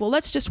he's like, well,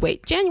 let's just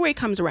wait. January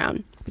comes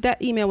around.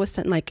 That email was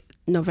sent like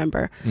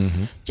November.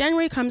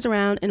 January comes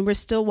around, and we're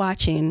still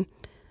watching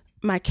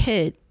my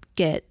kid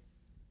get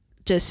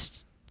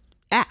just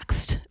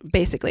axed,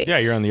 basically. Yeah,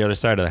 you're on the other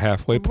side of the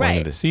halfway point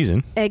of the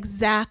season.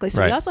 Exactly.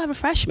 So we also have a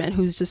freshman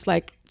who's just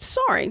like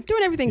soaring,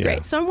 doing everything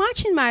great. So I'm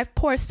watching my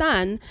poor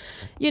son,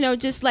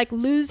 just like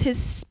lose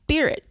his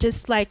spirit,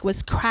 just like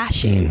was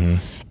crashing.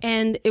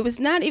 And it was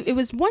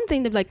one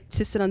thing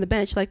to sit on the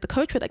bench. Like the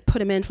coach would like put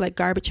him in for like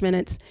garbage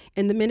minutes.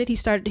 And the minute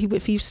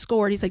if he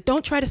scored, he's like,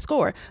 don't try to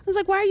score. I was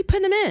like, why are you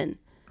putting him in?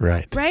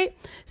 Right.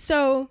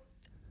 So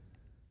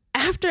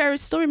after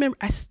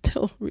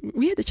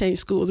we had to change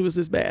schools. It was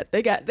this bad.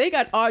 They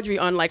got Audrey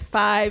on like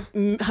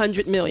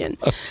 500 million.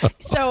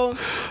 So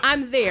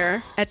I'm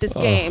there at this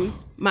game.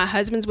 My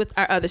husband's with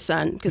our other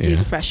son because he's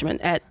a freshman.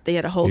 They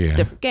had a whole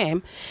different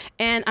game,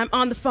 and I'm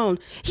on the phone.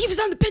 He was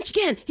on the bench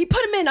again. He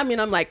put him in. I mean,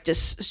 I'm like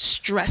just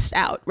stressed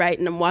out, right?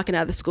 And I'm walking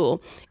out of the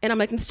school, and I'm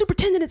like, the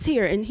superintendent's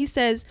here, and he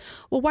says,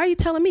 "Well, why are you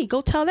telling me?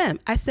 Go tell them."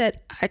 I said,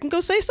 "I can go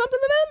say something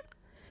to them."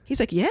 He's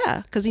like,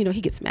 yeah, because,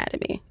 he gets mad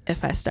at me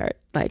if I start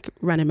like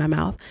running my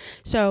mouth.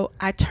 So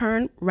I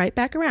turn right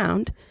back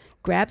around,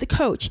 grab the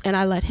coach, and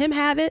I let him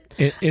have it.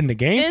 In the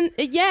game?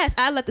 Yes,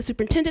 I let the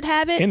superintendent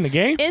have it. In the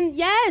game?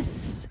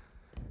 Yes.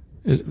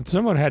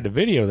 Someone had to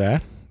video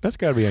that. That's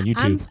got to be on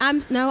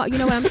YouTube. No, you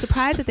know what? I'm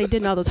surprised that they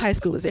didn't all those high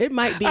schoolers. It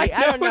might be. I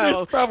don't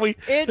know. There's probably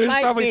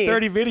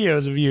 30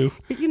 videos of you.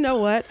 You know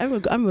what? I'm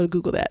gonna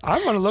Google that.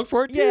 I'm gonna look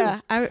for it too.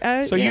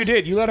 Yeah. So you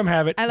did. You let them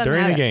have it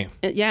during the game.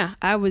 Yeah.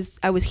 I was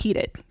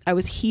heated.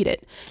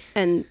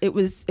 And it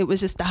was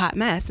just a hot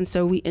mess. And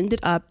so we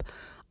ended up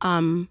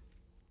leaving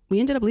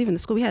the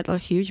school. We had a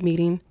huge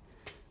meeting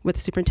with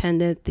the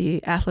superintendent,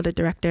 the athletic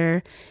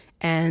director,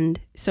 and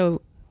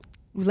so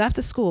we left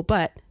the school.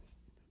 But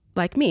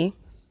like me,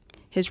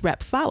 his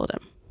rep followed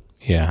him.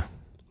 Yeah.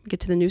 Get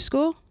to the new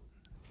school.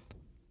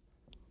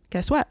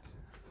 Guess what?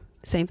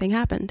 Same thing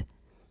happened.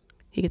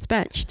 He gets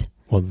benched.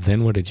 Well,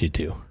 then what did you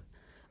do?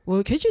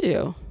 What could you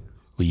do?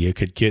 Well, you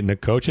could get in the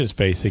coach's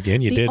face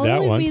again. You did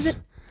that once.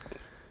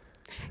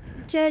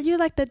 Jed, you're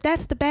like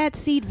that's the bad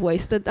seed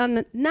voice.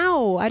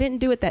 No, I didn't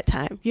do it that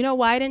time. You know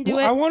why I didn't do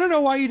it? I want to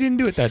know why you didn't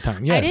do it that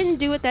time. Yes. I didn't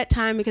do it that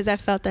time because I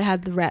felt I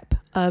had the rep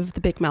of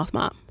the big mouth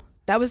mom.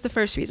 That was the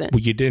first reason. Well,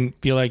 you didn't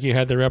feel like you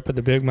had the rep of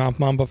the big mouth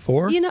mom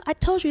before? You know, I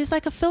told you, it's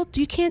like a filter.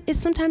 You can't,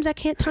 sometimes I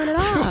can't turn it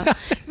off.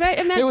 Right?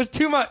 I mean, it was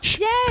too much.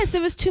 Yes,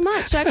 it was too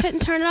much. So I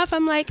couldn't turn it off.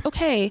 I'm like,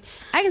 okay,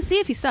 I can see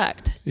if he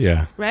sucked.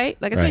 Yeah. Right?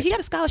 Like I said, he got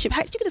a scholarship.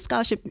 How did you get a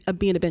scholarship of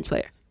being a bench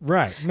player?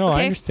 Right. No,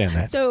 okay? I understand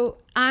that. So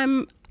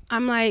I'm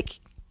like,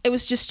 it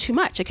was just too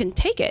much. I couldn't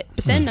take it.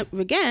 But then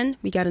again,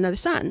 we got another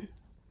son.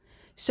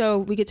 So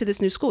we get to this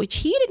new school, which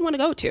he didn't want to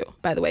go to,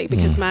 by the way,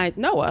 because my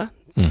Noah,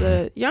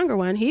 the younger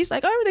one, he's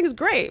like, oh, everything is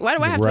great. Why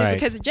do I have to leave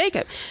because of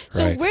Jacob?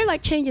 So we're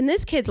like changing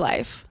this kid's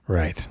life.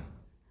 Right.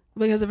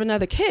 Because of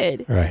another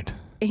kid. Right.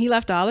 And he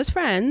left all his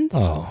friends.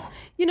 Oh.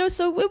 You know,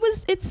 so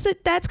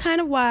that's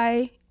kind of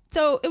why.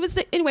 So it was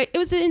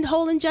the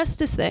whole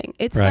injustice thing.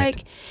 It's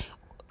like,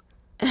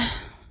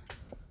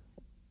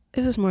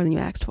 this is more than you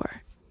asked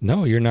for.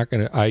 No, you're not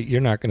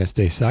gonna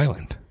stay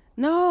silent.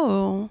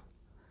 No,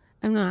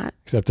 I'm not.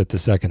 Except at the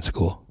second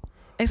school.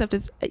 Except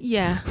it's,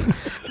 yeah.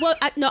 Well,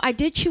 I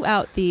did chew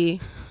out the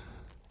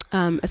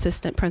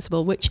assistant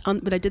principal,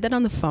 but I did that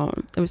on the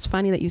phone. It was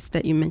funny that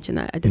you mentioned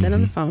that. I did that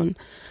on the phone.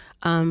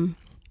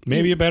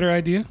 Maybe a better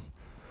idea?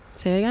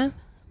 Say it again?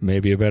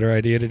 Maybe a better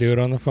idea to do it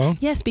on the phone?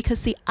 Yes, because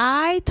see,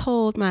 I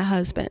told my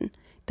husband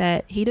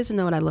that he doesn't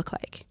know what I look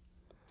like.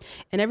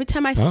 And every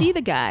time I see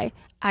the guy,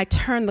 I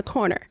turn the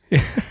corner.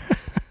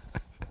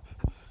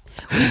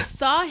 We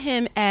saw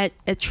him at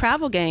a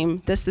travel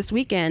game this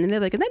weekend, and they're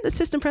like, "Is that the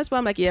assistant principal?"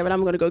 I'm like, "Yeah, but I'm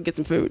going to go get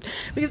some food,"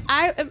 because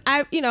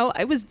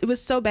it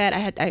was so bad.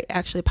 I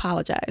actually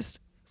apologized.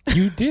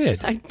 You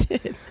did. I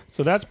did.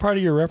 So that's part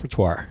of your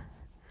repertoire.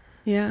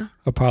 Yeah.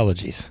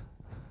 Apologies.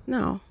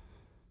 No.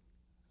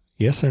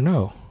 Yes or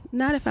no?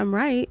 Not if I'm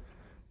right.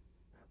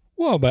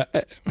 Well,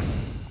 but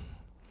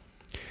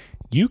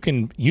you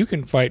can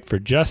fight for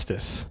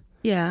justice.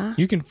 Yeah.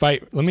 You can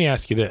fight. Let me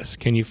ask you this: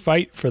 can you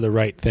fight for the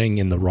right thing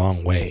in the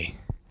wrong way?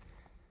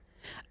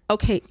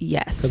 Okay,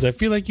 yes. Because I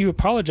feel like you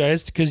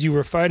apologized because you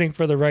were fighting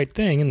for the right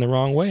thing in the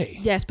wrong way.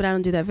 Yes, but I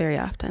don't do that very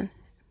often.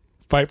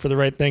 Fight for the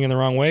right thing in the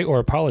wrong way or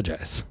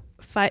apologize?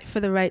 Fight for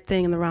the right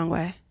thing in the wrong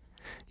way.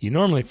 You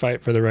normally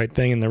fight for the right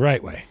thing in the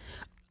right way.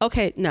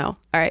 Okay, no.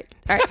 All right.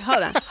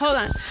 Hold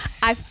on.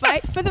 I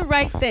fight for the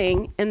right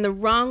thing in the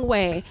wrong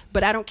way,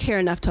 but I don't care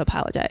enough to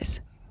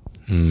apologize.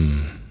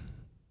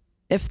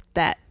 If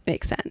that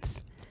makes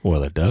sense.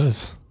 Well, it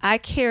does. I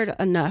cared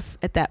enough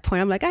at that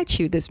point. I'm like, I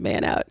chewed this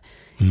man out.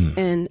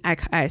 And I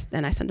sent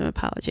him an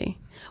apology.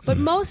 But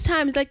most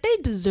times, like, they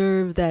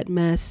deserve that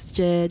mess,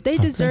 Jed. They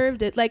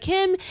deserved it. Like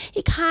him,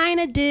 he kind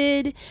of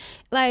did.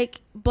 Like,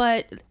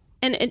 but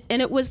and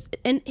it was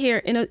in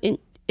here.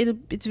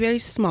 It's very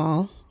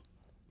small,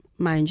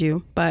 mind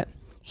you. But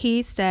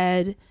he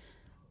said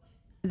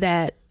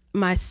that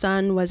my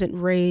son wasn't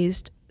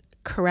raised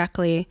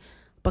correctly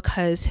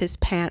because his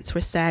pants were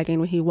sagging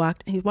when he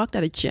walked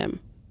out of gym.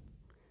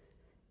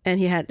 And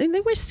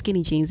they wear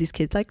skinny jeans, these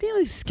kids. Like, they know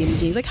these skinny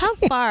jeans. Like, how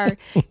far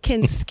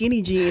can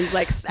skinny jeans,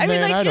 like, I mean,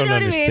 like, I don't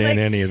understand like,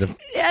 any of the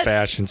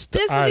fashion stuff.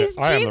 I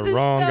am the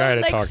wrong guy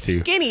to talk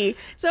to. Skinny.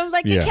 So I'm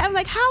like, I'm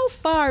like, how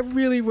far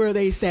really were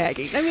they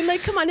sagging? I mean,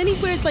 like, come on. And he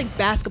wears like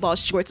basketball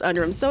shorts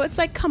under him. So it's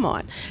like, come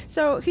on.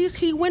 So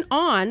he went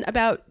on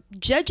about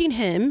judging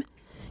him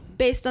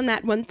based on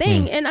that one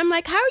thing. And I'm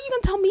like, how are you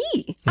going to tell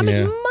me? I'm his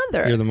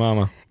mother. You're the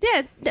mama.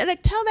 Yeah,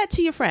 like, tell that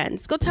to your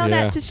friends. Go tell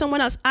that to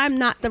someone else. I'm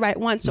not the right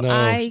one. So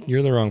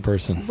you're the wrong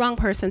person. Wrong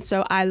person.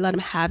 So I let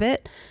him have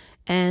it.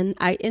 And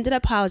I ended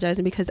up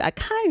apologizing because I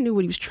kind of knew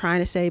what he was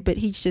trying to say, but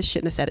he just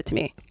shouldn't have said it to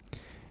me.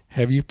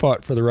 Have you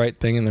fought for the right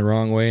thing in the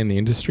wrong way in the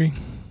industry?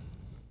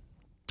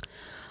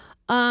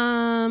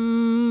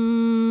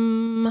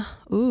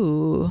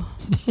 Ooh.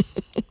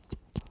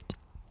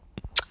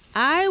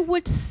 I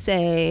would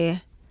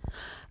say,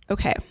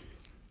 okay.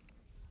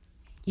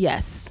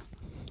 Yes.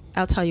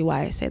 I'll tell you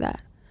why I say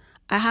that.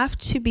 I have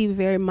to be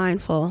very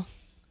mindful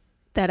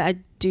that I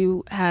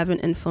do have an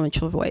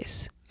influential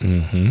voice.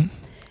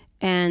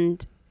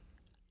 And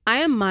I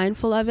am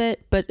mindful of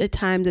it, but at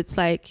times it's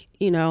like,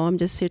 I'm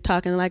just here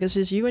talking like it's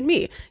just you and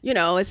me.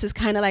 It's just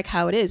kind of like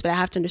how it is, but I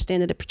have to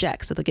understand that it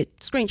projects. So they'll get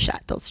screenshot,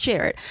 they'll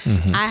share it.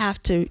 I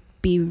have to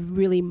be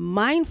really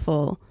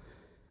mindful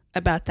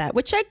about that,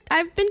 which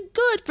I've been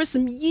good for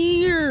some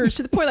years,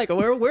 to the point like,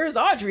 where's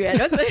Audrey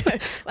at?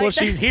 Like, well,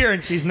 she's here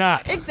and she's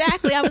not.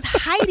 Exactly. I was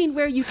hiding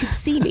where you could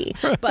see me.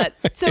 But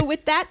so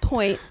with that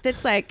point,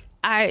 that's like,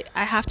 I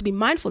have to be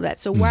mindful of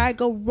that. So where I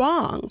go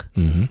wrong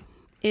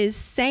is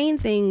saying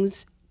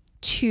things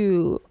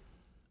to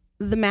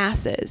the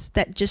masses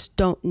that just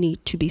don't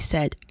need to be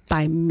said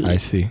by me. I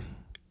see.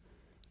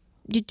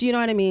 Do you know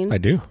what I mean? I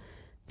do.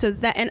 So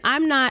that, and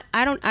I'm not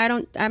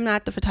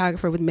the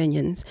photographer with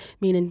minions,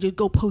 meaning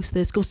go post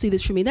this, go see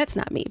this for me. That's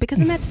not me, because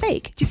then that's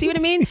fake. Do you see what I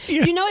mean?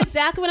 Yeah. You know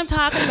exactly what I'm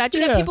talking about.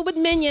 You got people with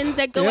minions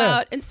that go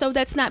out, and so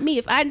that's not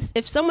me.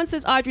 If someone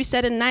says Audrey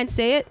said it and I didn't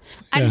say it,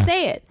 I didn't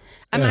say it.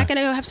 I'm not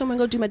gonna go have someone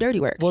go do my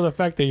dirty work. Well, the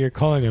fact that you're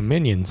calling them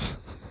minions.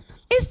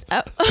 Is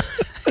that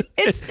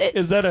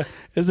a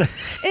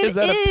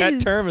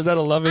pet term? Is that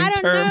a loving term?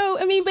 I don't know.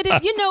 I mean,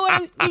 but you know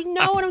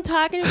what I'm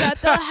talking about.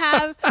 They'll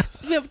have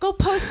go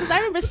post this. I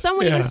remember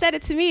someone even said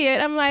it to me,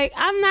 and I'm like,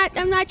 I'm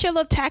not your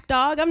little tack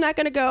dog. I'm not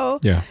gonna go.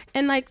 Yeah.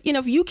 And like,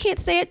 if you can't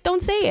say it,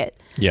 don't say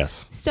it.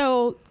 Yes.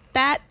 So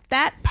that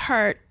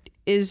part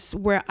is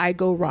where I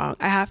go wrong.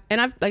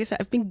 Like I said,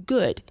 I've been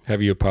good.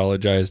 Have you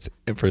apologized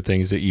for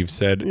things that you've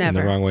said in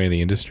the wrong way in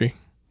the industry?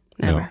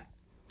 Never. No.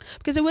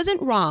 Because it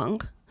wasn't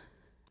wrong.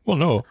 Well,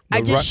 no.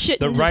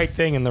 The right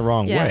thing in the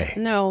wrong way.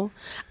 No.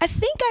 I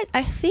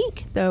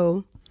think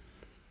though,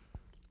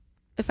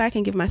 if I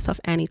can give myself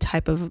any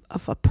type of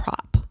a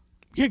prop.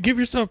 Yeah, give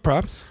yourself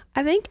props.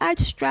 I think I'd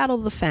straddle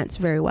the fence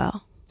very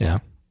well. Yeah.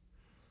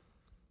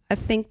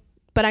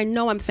 But I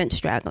know I'm fence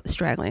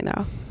straggling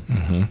though.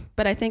 Mm-hmm.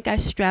 But I think I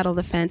straddle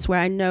the fence where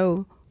I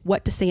know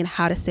what to say and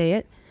how to say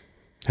it.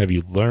 Have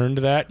you learned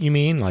that, you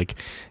mean? Like,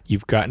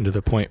 you've gotten to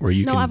the point where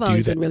you can do that? No, I've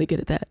always been really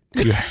good at that.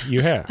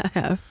 You have? I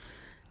have.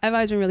 I've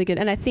always been really good.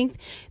 And I think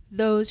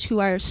those who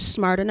are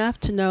smart enough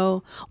to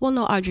know, well,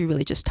 no, Audrey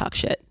really just talks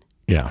shit.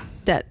 Yeah.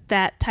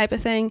 That type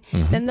of thing.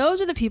 Mm-hmm. Then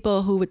those are the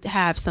people who would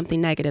have something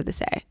negative to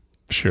say.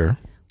 Sure.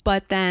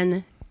 But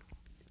then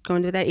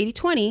going to that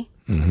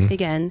 80-20,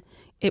 again,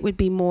 it would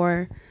be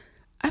more,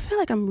 I feel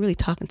like I'm really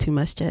talking too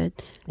much, Jed.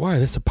 Why?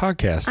 This is a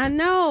podcast. I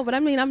know, but I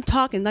mean, I'm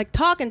talking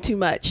too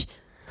much.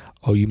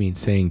 Oh, you mean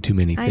saying too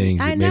many things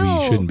that maybe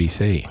you shouldn't be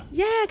saying?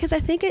 Yeah, because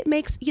I think it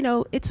makes,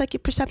 it's like your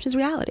perception's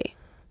reality.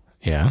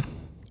 Yeah.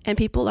 And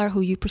people are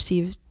who you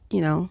perceive,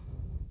 you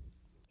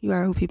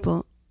are who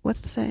people,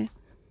 what's the saying?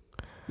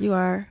 You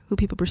are who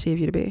people perceive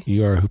you to be.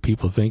 You are who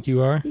people think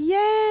you are?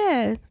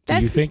 Yeah. Do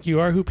you think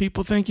you are who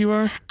people think you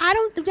are? I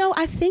don't know.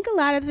 I think a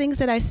lot of things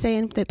that I say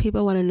and that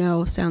people want to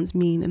know sounds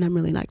mean, and I'm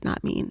really like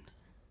not mean.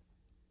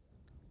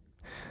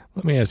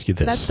 Let me ask you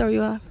this. Did that throw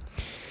you off?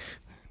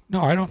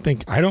 No, I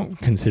don't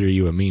consider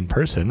you a mean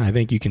person. I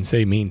think you can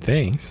say mean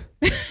things.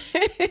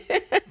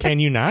 Can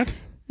you not?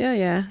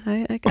 Yeah.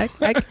 I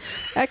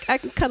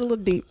can cut a little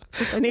deep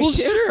if I need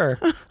to. Sure.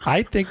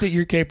 I think that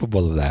you're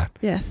capable of that.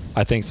 Yes.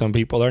 I think some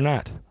people are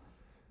not.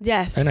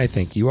 Yes. And I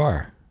think you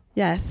are.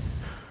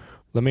 Yes.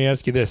 Let me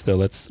ask you this, though.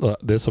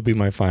 This will be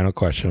my final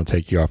question. I'll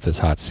take you off this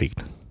hot seat.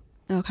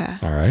 Okay.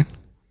 All right.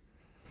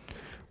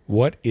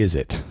 What is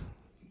it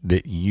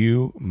that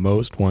you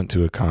most want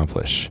to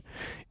accomplish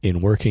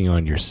in working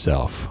on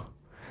yourself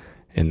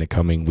in the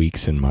coming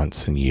weeks and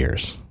months and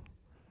years?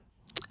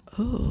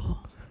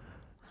 Oh.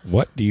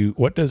 What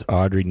does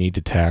Audrey need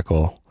to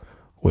tackle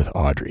with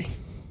Audrey?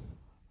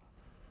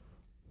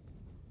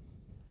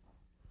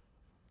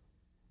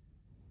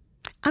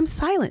 I'm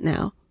silent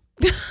now.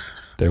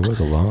 There was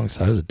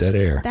that was a dead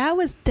air. That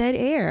was dead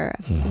air.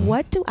 Mm-hmm.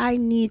 What do I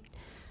need?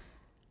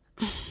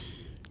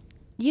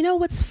 You know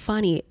what's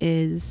funny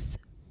is,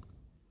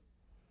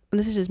 and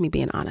this is just me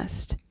being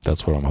honest.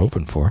 That's what I'm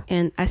hoping for.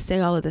 And I say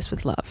all of this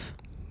with love.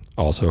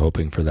 Also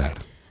hoping for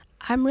that.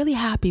 I'm really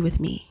happy with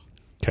me.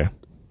 Okay.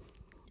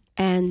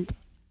 And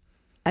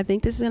I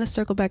think this is going to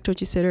circle back to what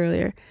you said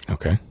earlier.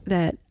 Okay.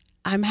 That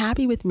I'm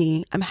happy with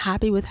me. I'm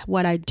happy with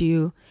what I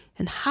do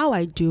and how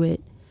I do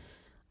it.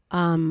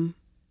 And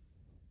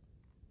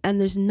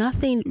there's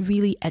nothing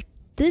really at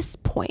this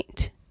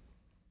point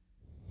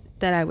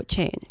that I would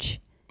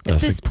change. At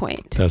this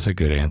point. That's a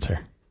good answer.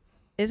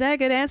 Is that a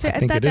good answer? I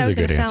thought that was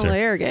going to sound a little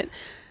arrogant.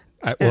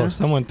 Well, if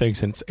someone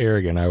thinks it's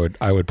arrogant,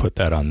 I would put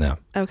that on them.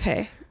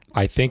 Okay.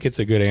 I think it's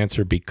a good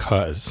answer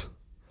because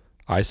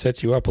I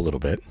set you up a little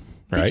bit.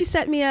 Right? Did you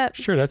set me up?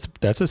 Sure, that's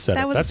a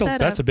setup. That was a setup.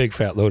 That's a big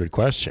fat loaded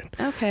question.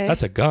 Okay.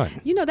 That's a gun.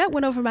 That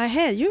went over my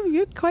head.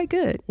 You're quite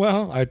good.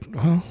 Well,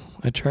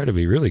 I try to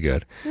be really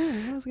good. Yeah,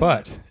 that was good.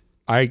 But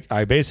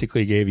I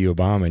basically gave you a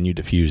bomb and you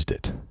diffused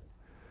it.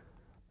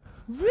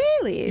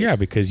 Really? Yeah,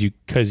 because you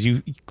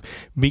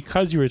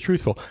were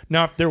truthful.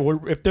 Now,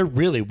 if there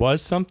really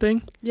was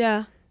something,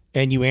 yeah,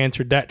 and you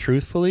answered that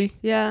truthfully,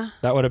 yeah,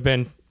 that would have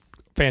been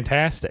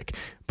fantastic.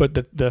 But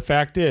the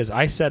fact is,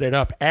 I set it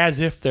up as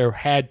if there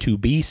had to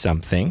be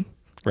something,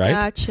 right?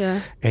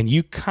 Gotcha. And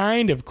you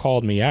kind of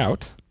called me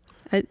out,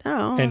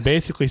 and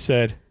basically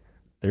said,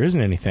 "There isn't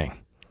anything.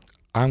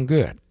 I'm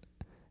good,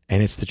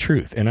 and it's the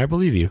truth." And I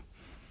believe you.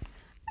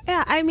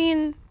 Yeah, I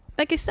mean,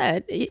 like I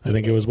said, I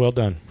think it was well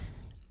done.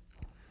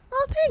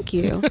 Oh, Thank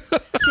you,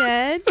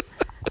 Jed.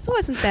 This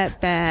wasn't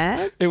that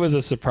bad. It was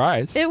a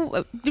surprise.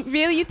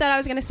 Really? You thought I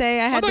was going to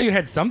say I thought you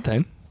had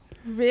something.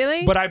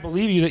 Really? But I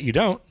believe you that you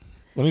don't.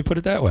 Let me put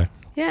it that way.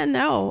 Yeah,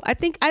 no. I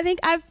think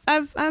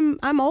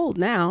I'm old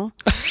now.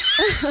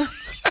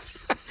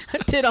 I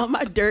did all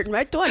my dirt in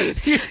my 20s.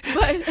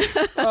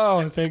 But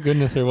oh, thank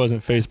goodness there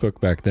wasn't Facebook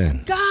back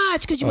then.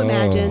 Gosh, could you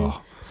imagine?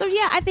 So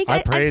yeah, I think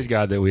I praise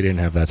God that we didn't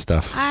have that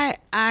stuff. I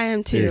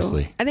am too.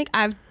 Seriously. I think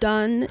I've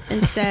done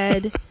and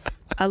said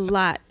a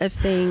lot of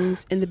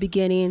things in the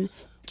beginning,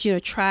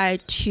 try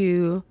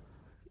to,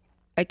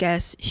 I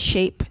guess,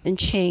 shape and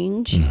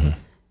change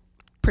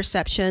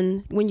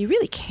perception when you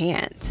really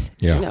can't.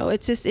 Yeah.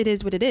 It's just, it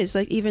is what it is.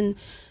 Like, even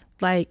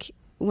like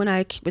when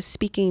I was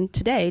speaking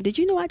today, did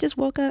you know I just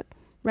woke up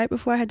right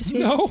before I had to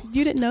speak? No.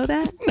 You didn't know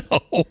that?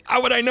 No.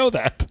 How would I know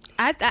that?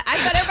 I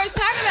thought everybody's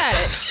talking about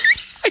it.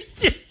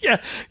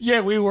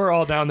 Yeah, we were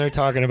all down there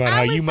talking about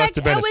how you must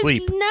have been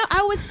asleep. No,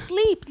 I was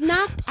asleep,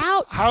 knocked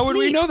out. How would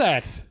we know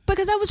that?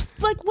 Because I was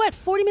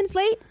 40 minutes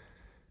late?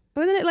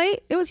 Wasn't it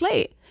late? It was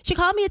late. She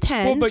called me at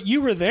 10. Well, but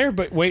you were there,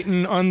 but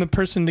waiting on the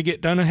person to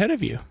get done ahead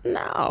of you.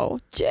 No,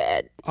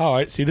 Jed.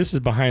 Oh, see, this is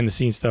behind the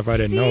scenes stuff I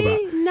didn't know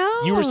about.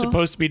 No. You were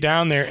supposed to be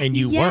down there and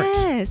you weren't.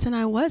 Yes, and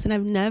I was, and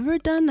I've never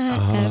done that.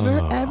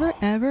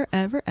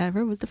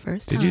 Ever was the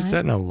first time. Did you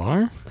set an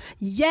alarm?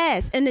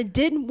 Yes, and it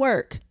didn't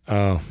work.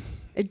 Oh.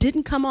 It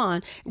didn't come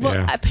on.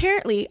 Well,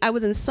 apparently I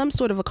was in some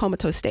sort of a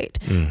comatose state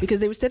because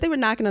they said they were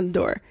knocking on the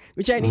door,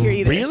 which I didn't hear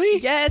either. Really?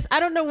 Yes. I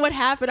don't know what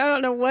happened. I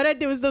don't know what I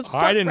did. Was those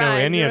I didn't know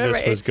any of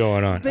this was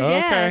going on. But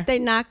yeah, they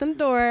knocked on the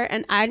door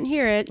and I didn't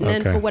hear it. And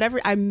then for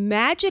whatever, I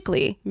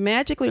magically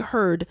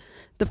heard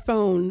the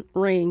phone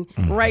ring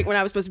right when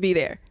I was supposed to be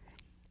there.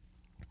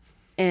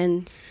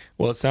 And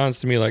well, it sounds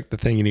to me like the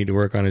thing you need to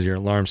work on is your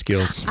alarm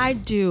skills. I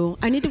do.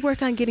 I need to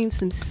work on getting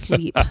some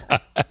sleep.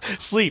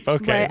 Sleep,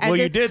 okay. Right? Well,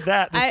 you did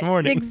that this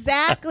morning.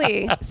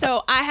 Exactly.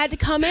 So I had to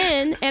come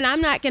in, and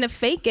I'm not going to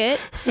fake it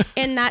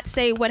and not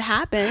say what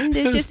happened.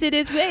 It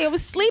is. I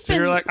was sleeping. So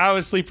you're like, I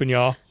was sleeping,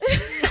 y'all.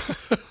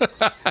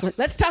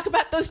 Let's talk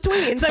about those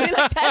tweens. I mean,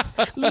 like,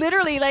 that's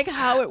literally like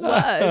how it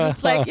was.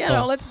 It's like,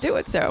 let's do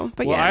it. So,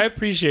 but I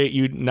appreciate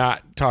you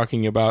not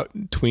talking about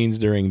tweens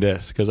during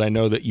this because I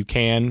know that you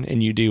can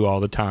and you do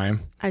all the time.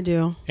 I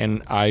do.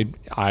 And I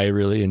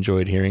really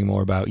enjoyed hearing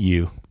more about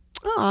you.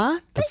 Aw,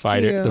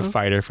 thank you. The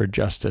fighter for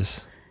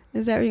justice.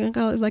 Is that what you're going to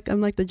call it? Like,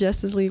 I'm like the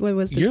Justice League. What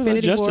was the You're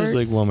Infinity the Justice Wars?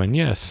 League woman,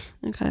 yes.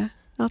 Okay.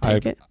 I'll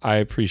take it. I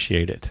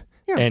appreciate it.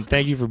 And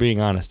thank you for being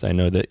honest. I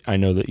know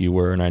that you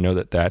were, and I know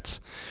that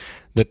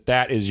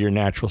that is your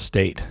natural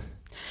state.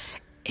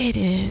 It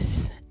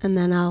is. And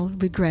then I'll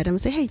regret it and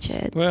say, hey,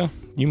 Chad. Well,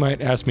 you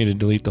might ask me to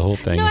delete the whole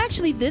thing. No,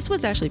 actually, this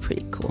was actually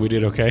pretty cool. We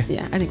did okay?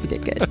 Yeah, I think we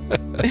did good.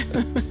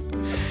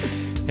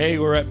 Hey,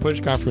 we're at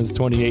Push Conference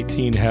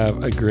 2018.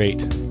 Have a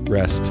great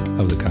rest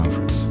of the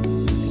conference.